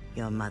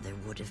 Your mother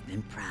would have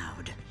been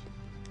proud.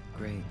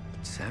 Great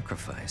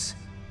sacrifice.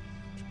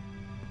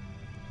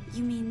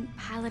 You mean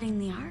piloting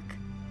the Ark?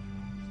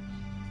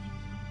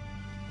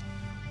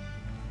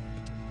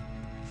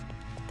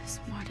 There's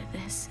more to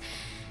this,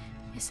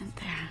 isn't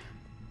there?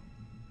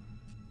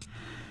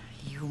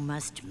 You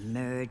must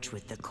merge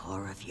with the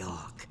core of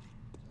York.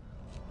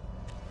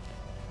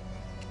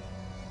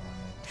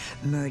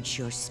 Merge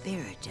your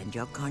spirit and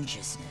your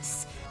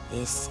consciousness.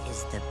 This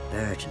is the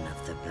burden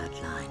of the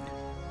bloodline.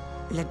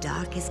 The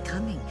dark is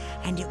coming,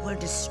 and it will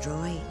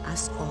destroy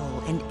us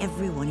all, and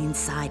everyone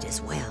inside as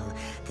well.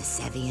 The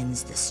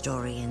Sevians, the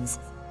Storians.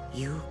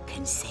 You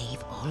can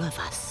save all of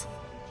us.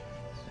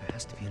 There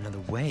has to be another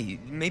way.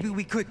 Maybe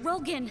we could...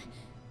 Rogan!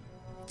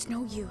 It's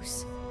no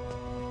use.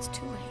 It's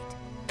too late.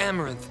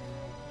 Amaranth!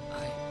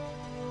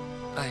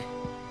 I...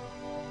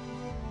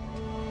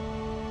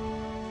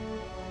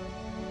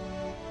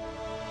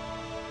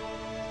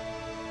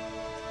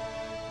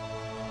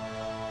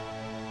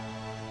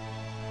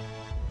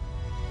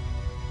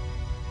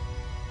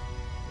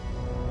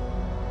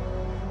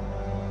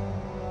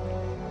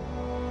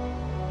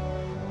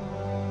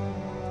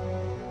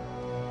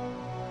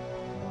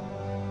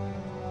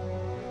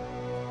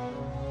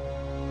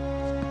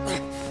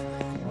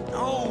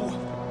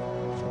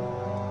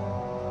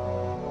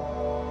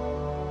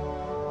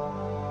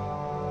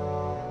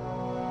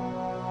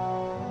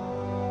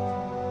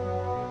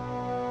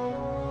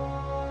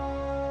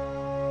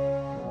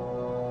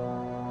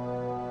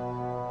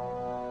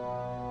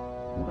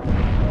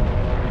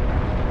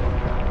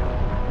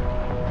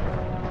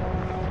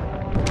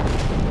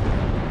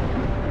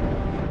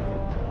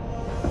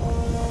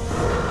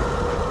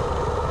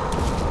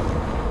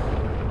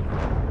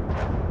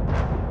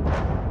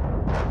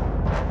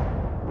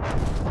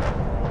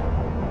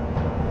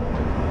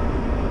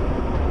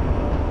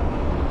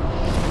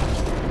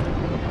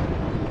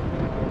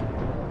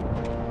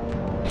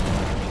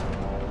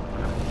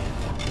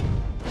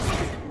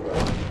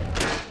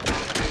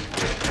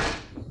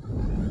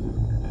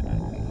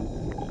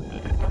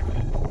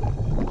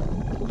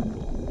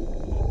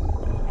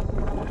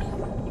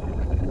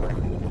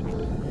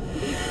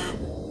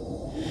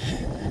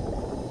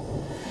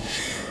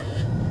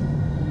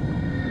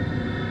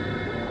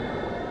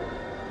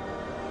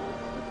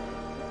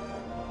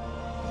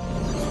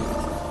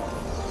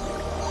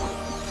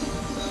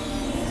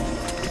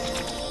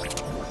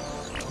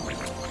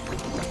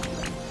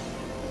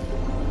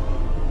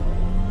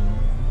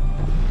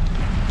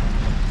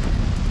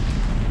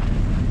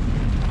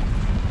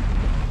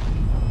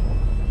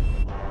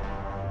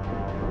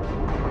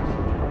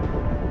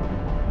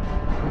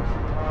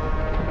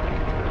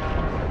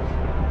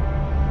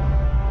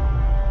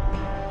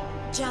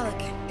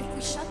 Jellic, if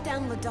we shut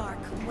down the dark,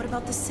 what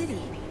about the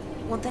city?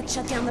 Won't that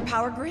shut down the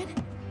power grid?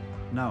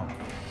 No.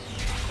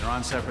 They're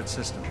on separate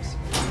systems.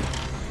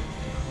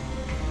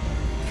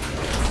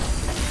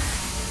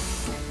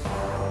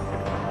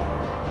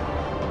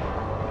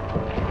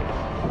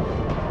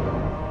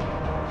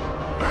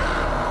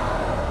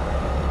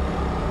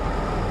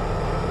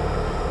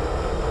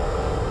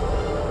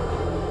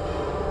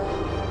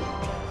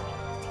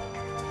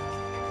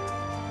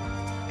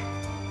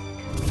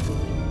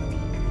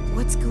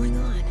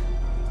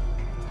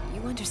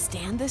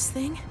 this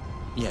thing?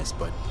 Yes,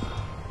 but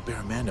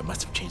Barramanda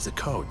must have changed the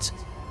codes.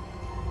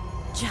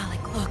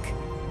 Jalek, look.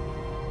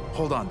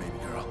 Hold on, baby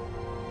girl.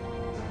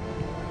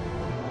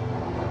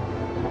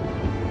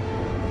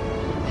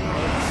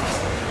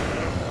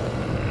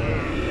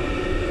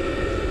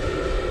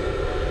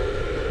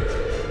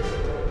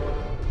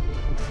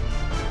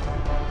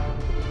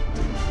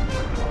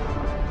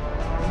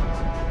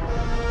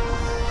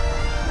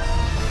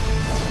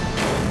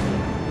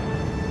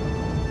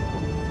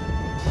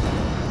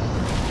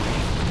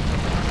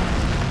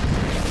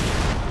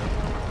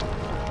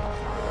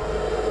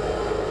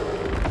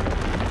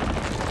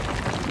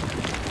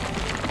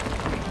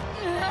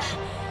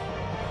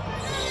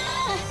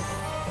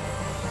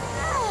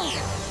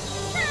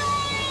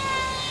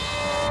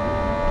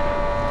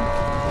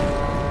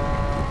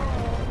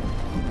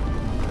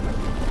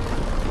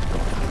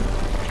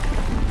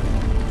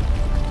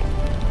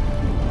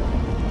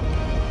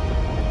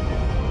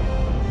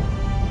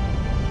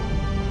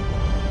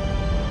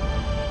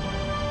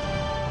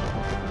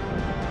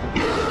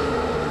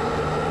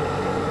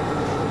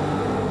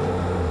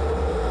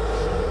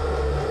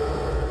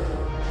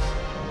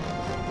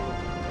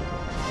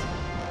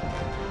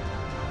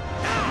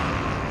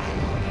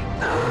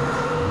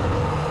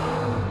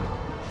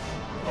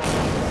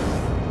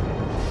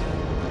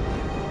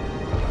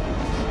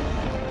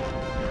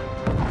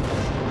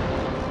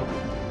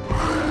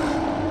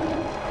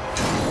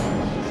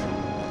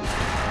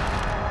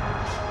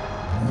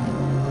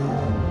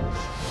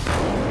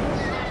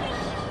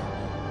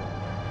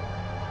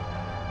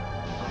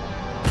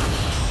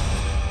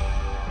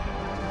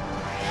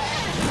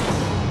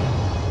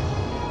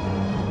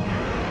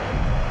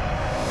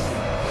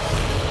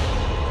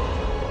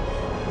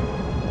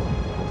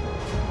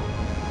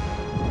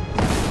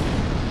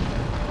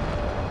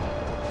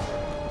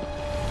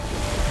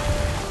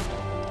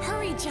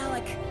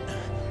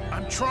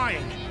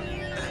 Trying.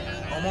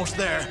 Almost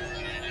there.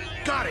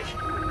 Got it.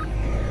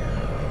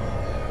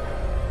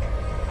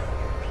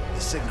 The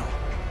signal.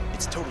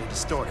 It's totally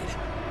distorted.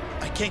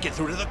 I can't get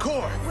through to the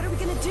core. What are we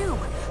gonna do?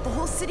 The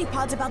whole city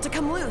pod's about to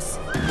come loose.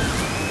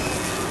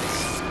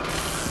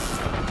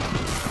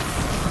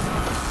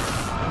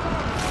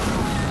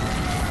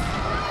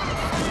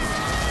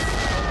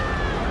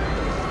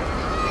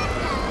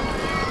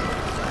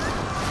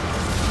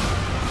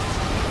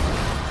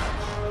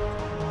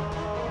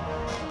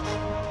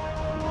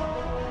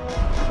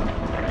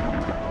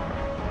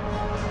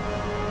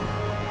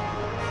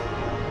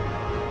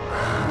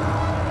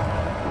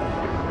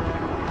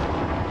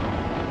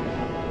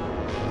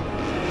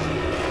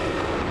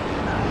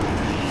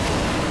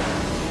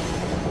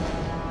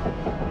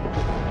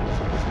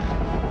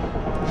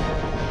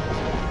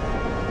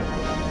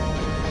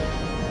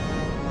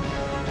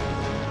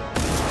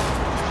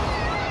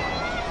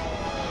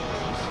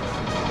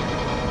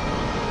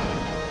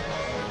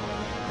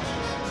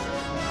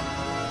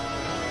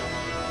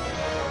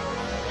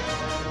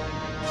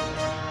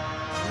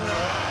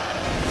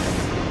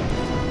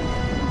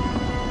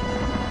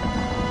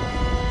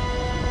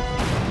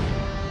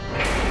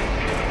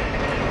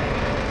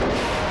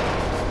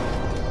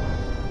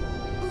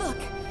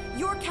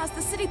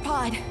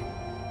 Pod.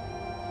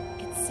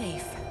 It's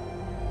safe.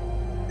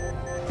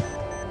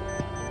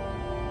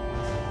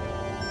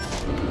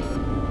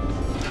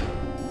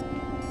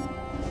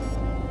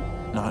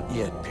 Not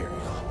yet, Imperial.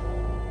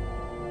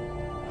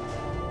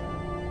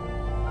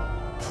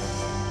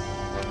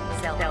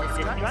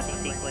 Self-destruct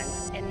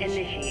sequence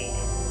initiated.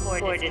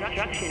 For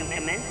destruction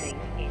commencing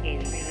in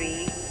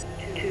 3,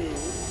 2,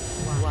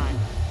 1.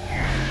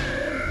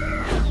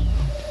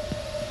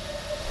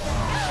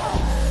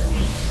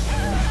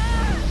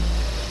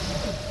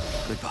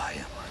 Goodbye,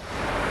 Emma.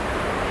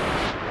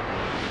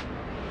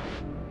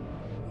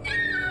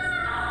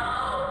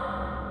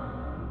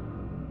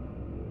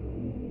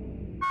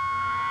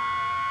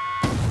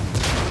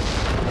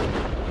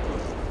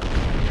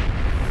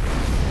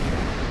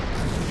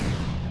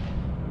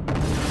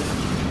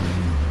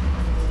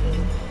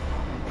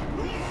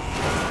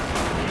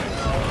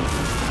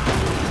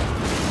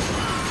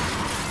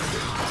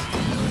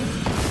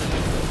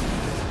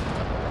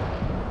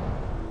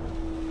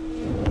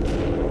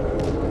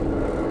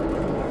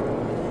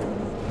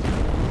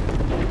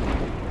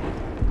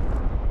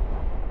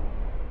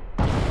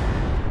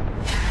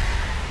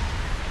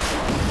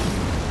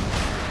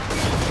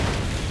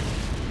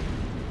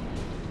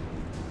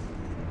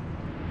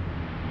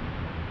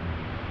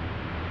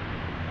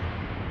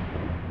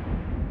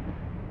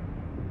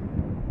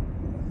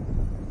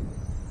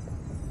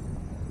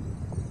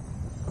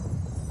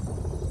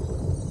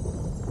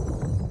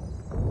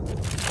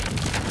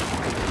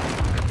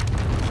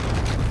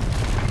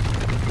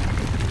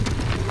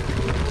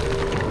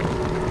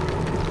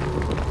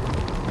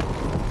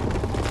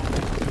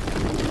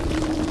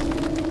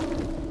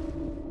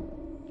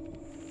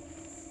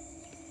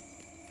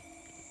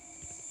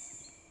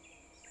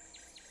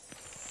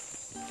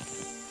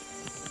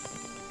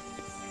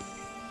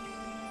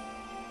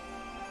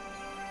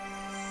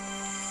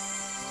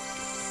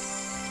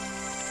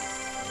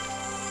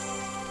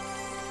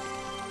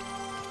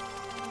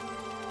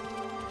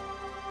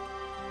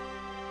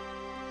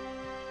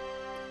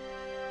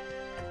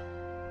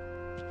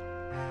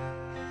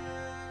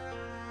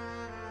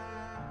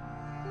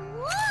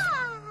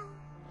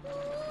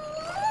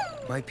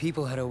 My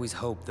people had always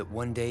hoped that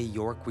one day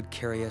York would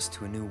carry us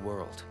to a new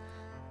world.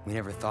 We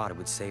never thought it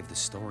would save the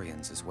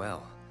Storians as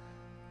well.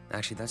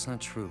 Actually, that's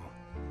not true.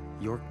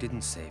 York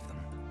didn't save them.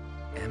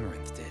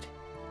 Amaranth did.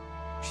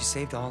 She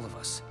saved all of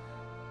us.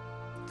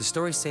 The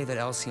stories say that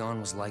Alcyon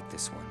was like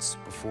this once,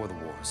 before the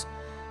wars.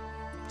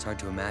 It's hard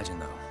to imagine,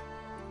 though.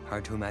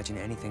 Hard to imagine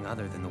anything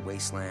other than the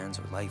wastelands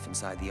or life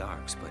inside the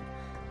Arks, but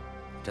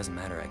it doesn't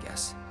matter, I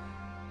guess.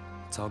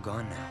 It's all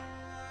gone now.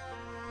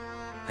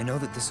 I know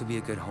that this will be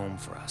a good home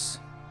for us.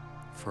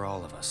 For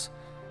all of us.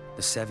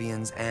 The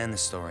Sevians and the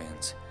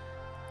Storians.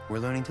 We're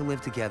learning to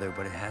live together,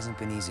 but it hasn't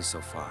been easy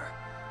so far.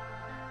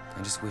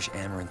 I just wish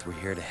Amaranth were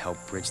here to help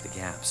bridge the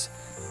gaps.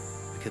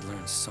 We could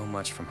learn so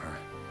much from her.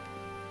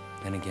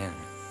 Then again,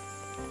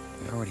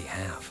 we already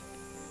have.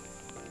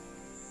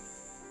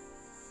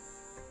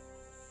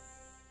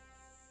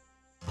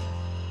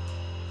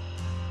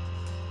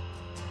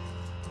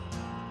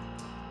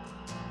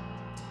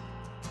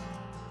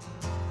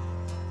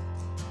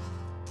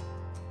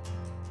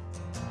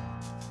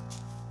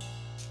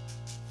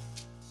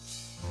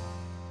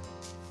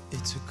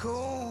 It's a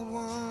cold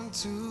one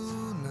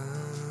tonight,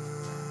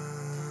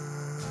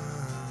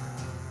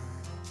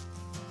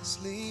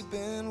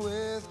 sleeping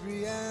with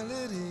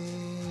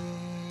reality,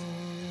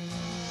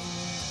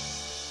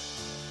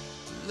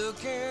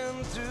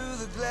 looking through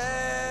the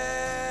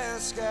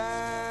glass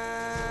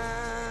sky,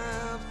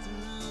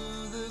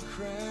 through the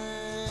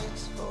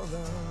cracks for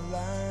the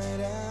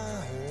light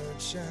I heard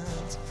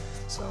shines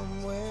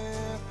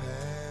somewhere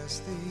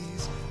past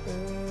these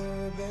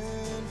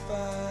urban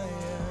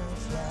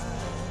fireflies.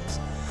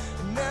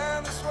 And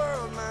now this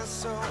world, my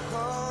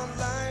so-called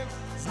life,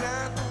 is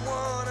not the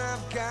one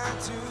I've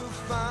got to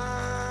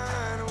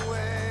find a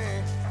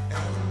way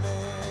and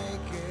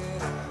make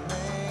it,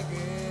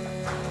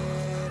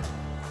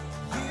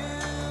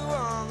 You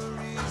are the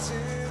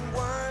reason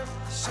why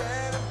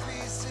shattered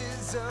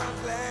pieces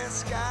of glass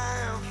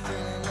sky, I'm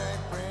feeling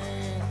like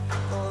rain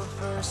for the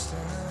first time.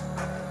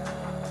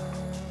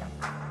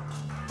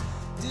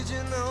 Did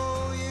you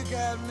know you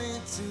got me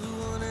to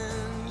an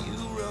end? You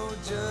wrote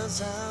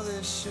just how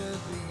this should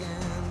begin.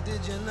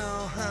 Did you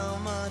know how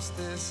much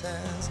this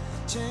has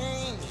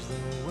changed the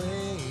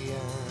way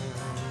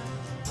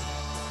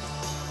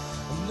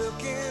I'm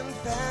looking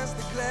past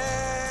the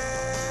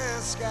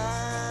glass sky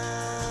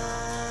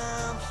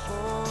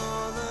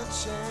for the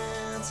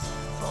chance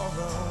for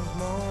those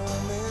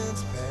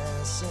moments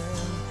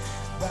passing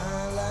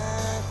by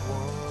like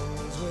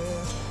ones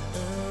with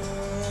her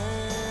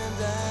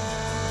and I.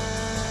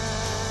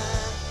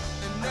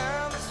 And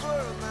now this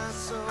world, my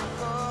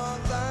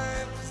so-called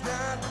life, is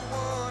not the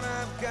one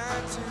I've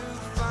got to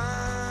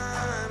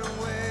find a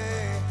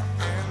way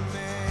and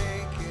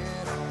make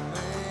it,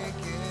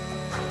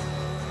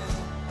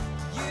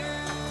 You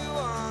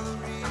are the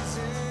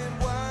reason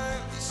why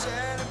we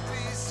shattered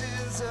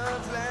pieces of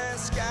glass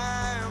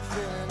sky. I'm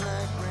feeling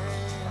like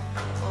rain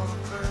for the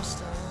first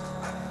time.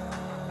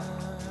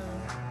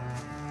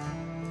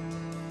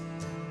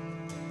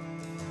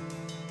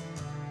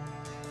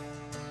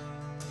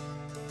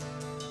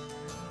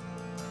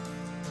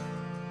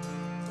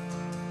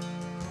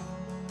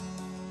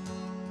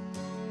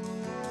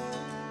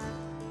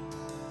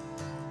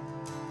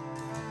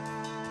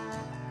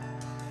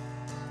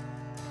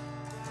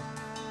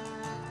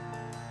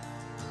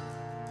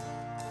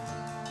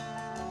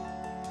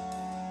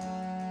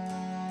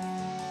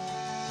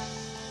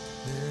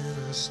 Then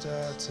I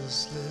start to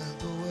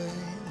slip away.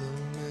 The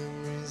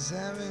memories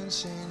haven't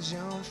changed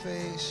your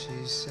face.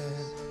 She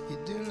said, you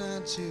do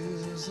not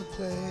choose the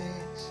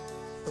place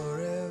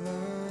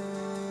forever.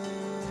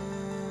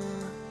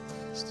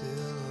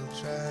 Still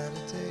I'll try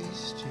to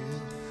taste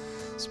you.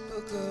 This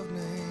book of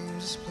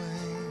names is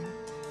plain.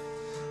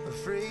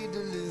 Afraid to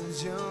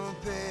lose your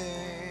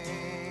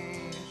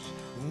page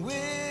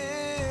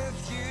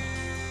with you.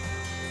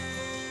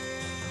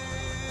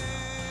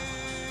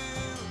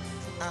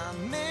 I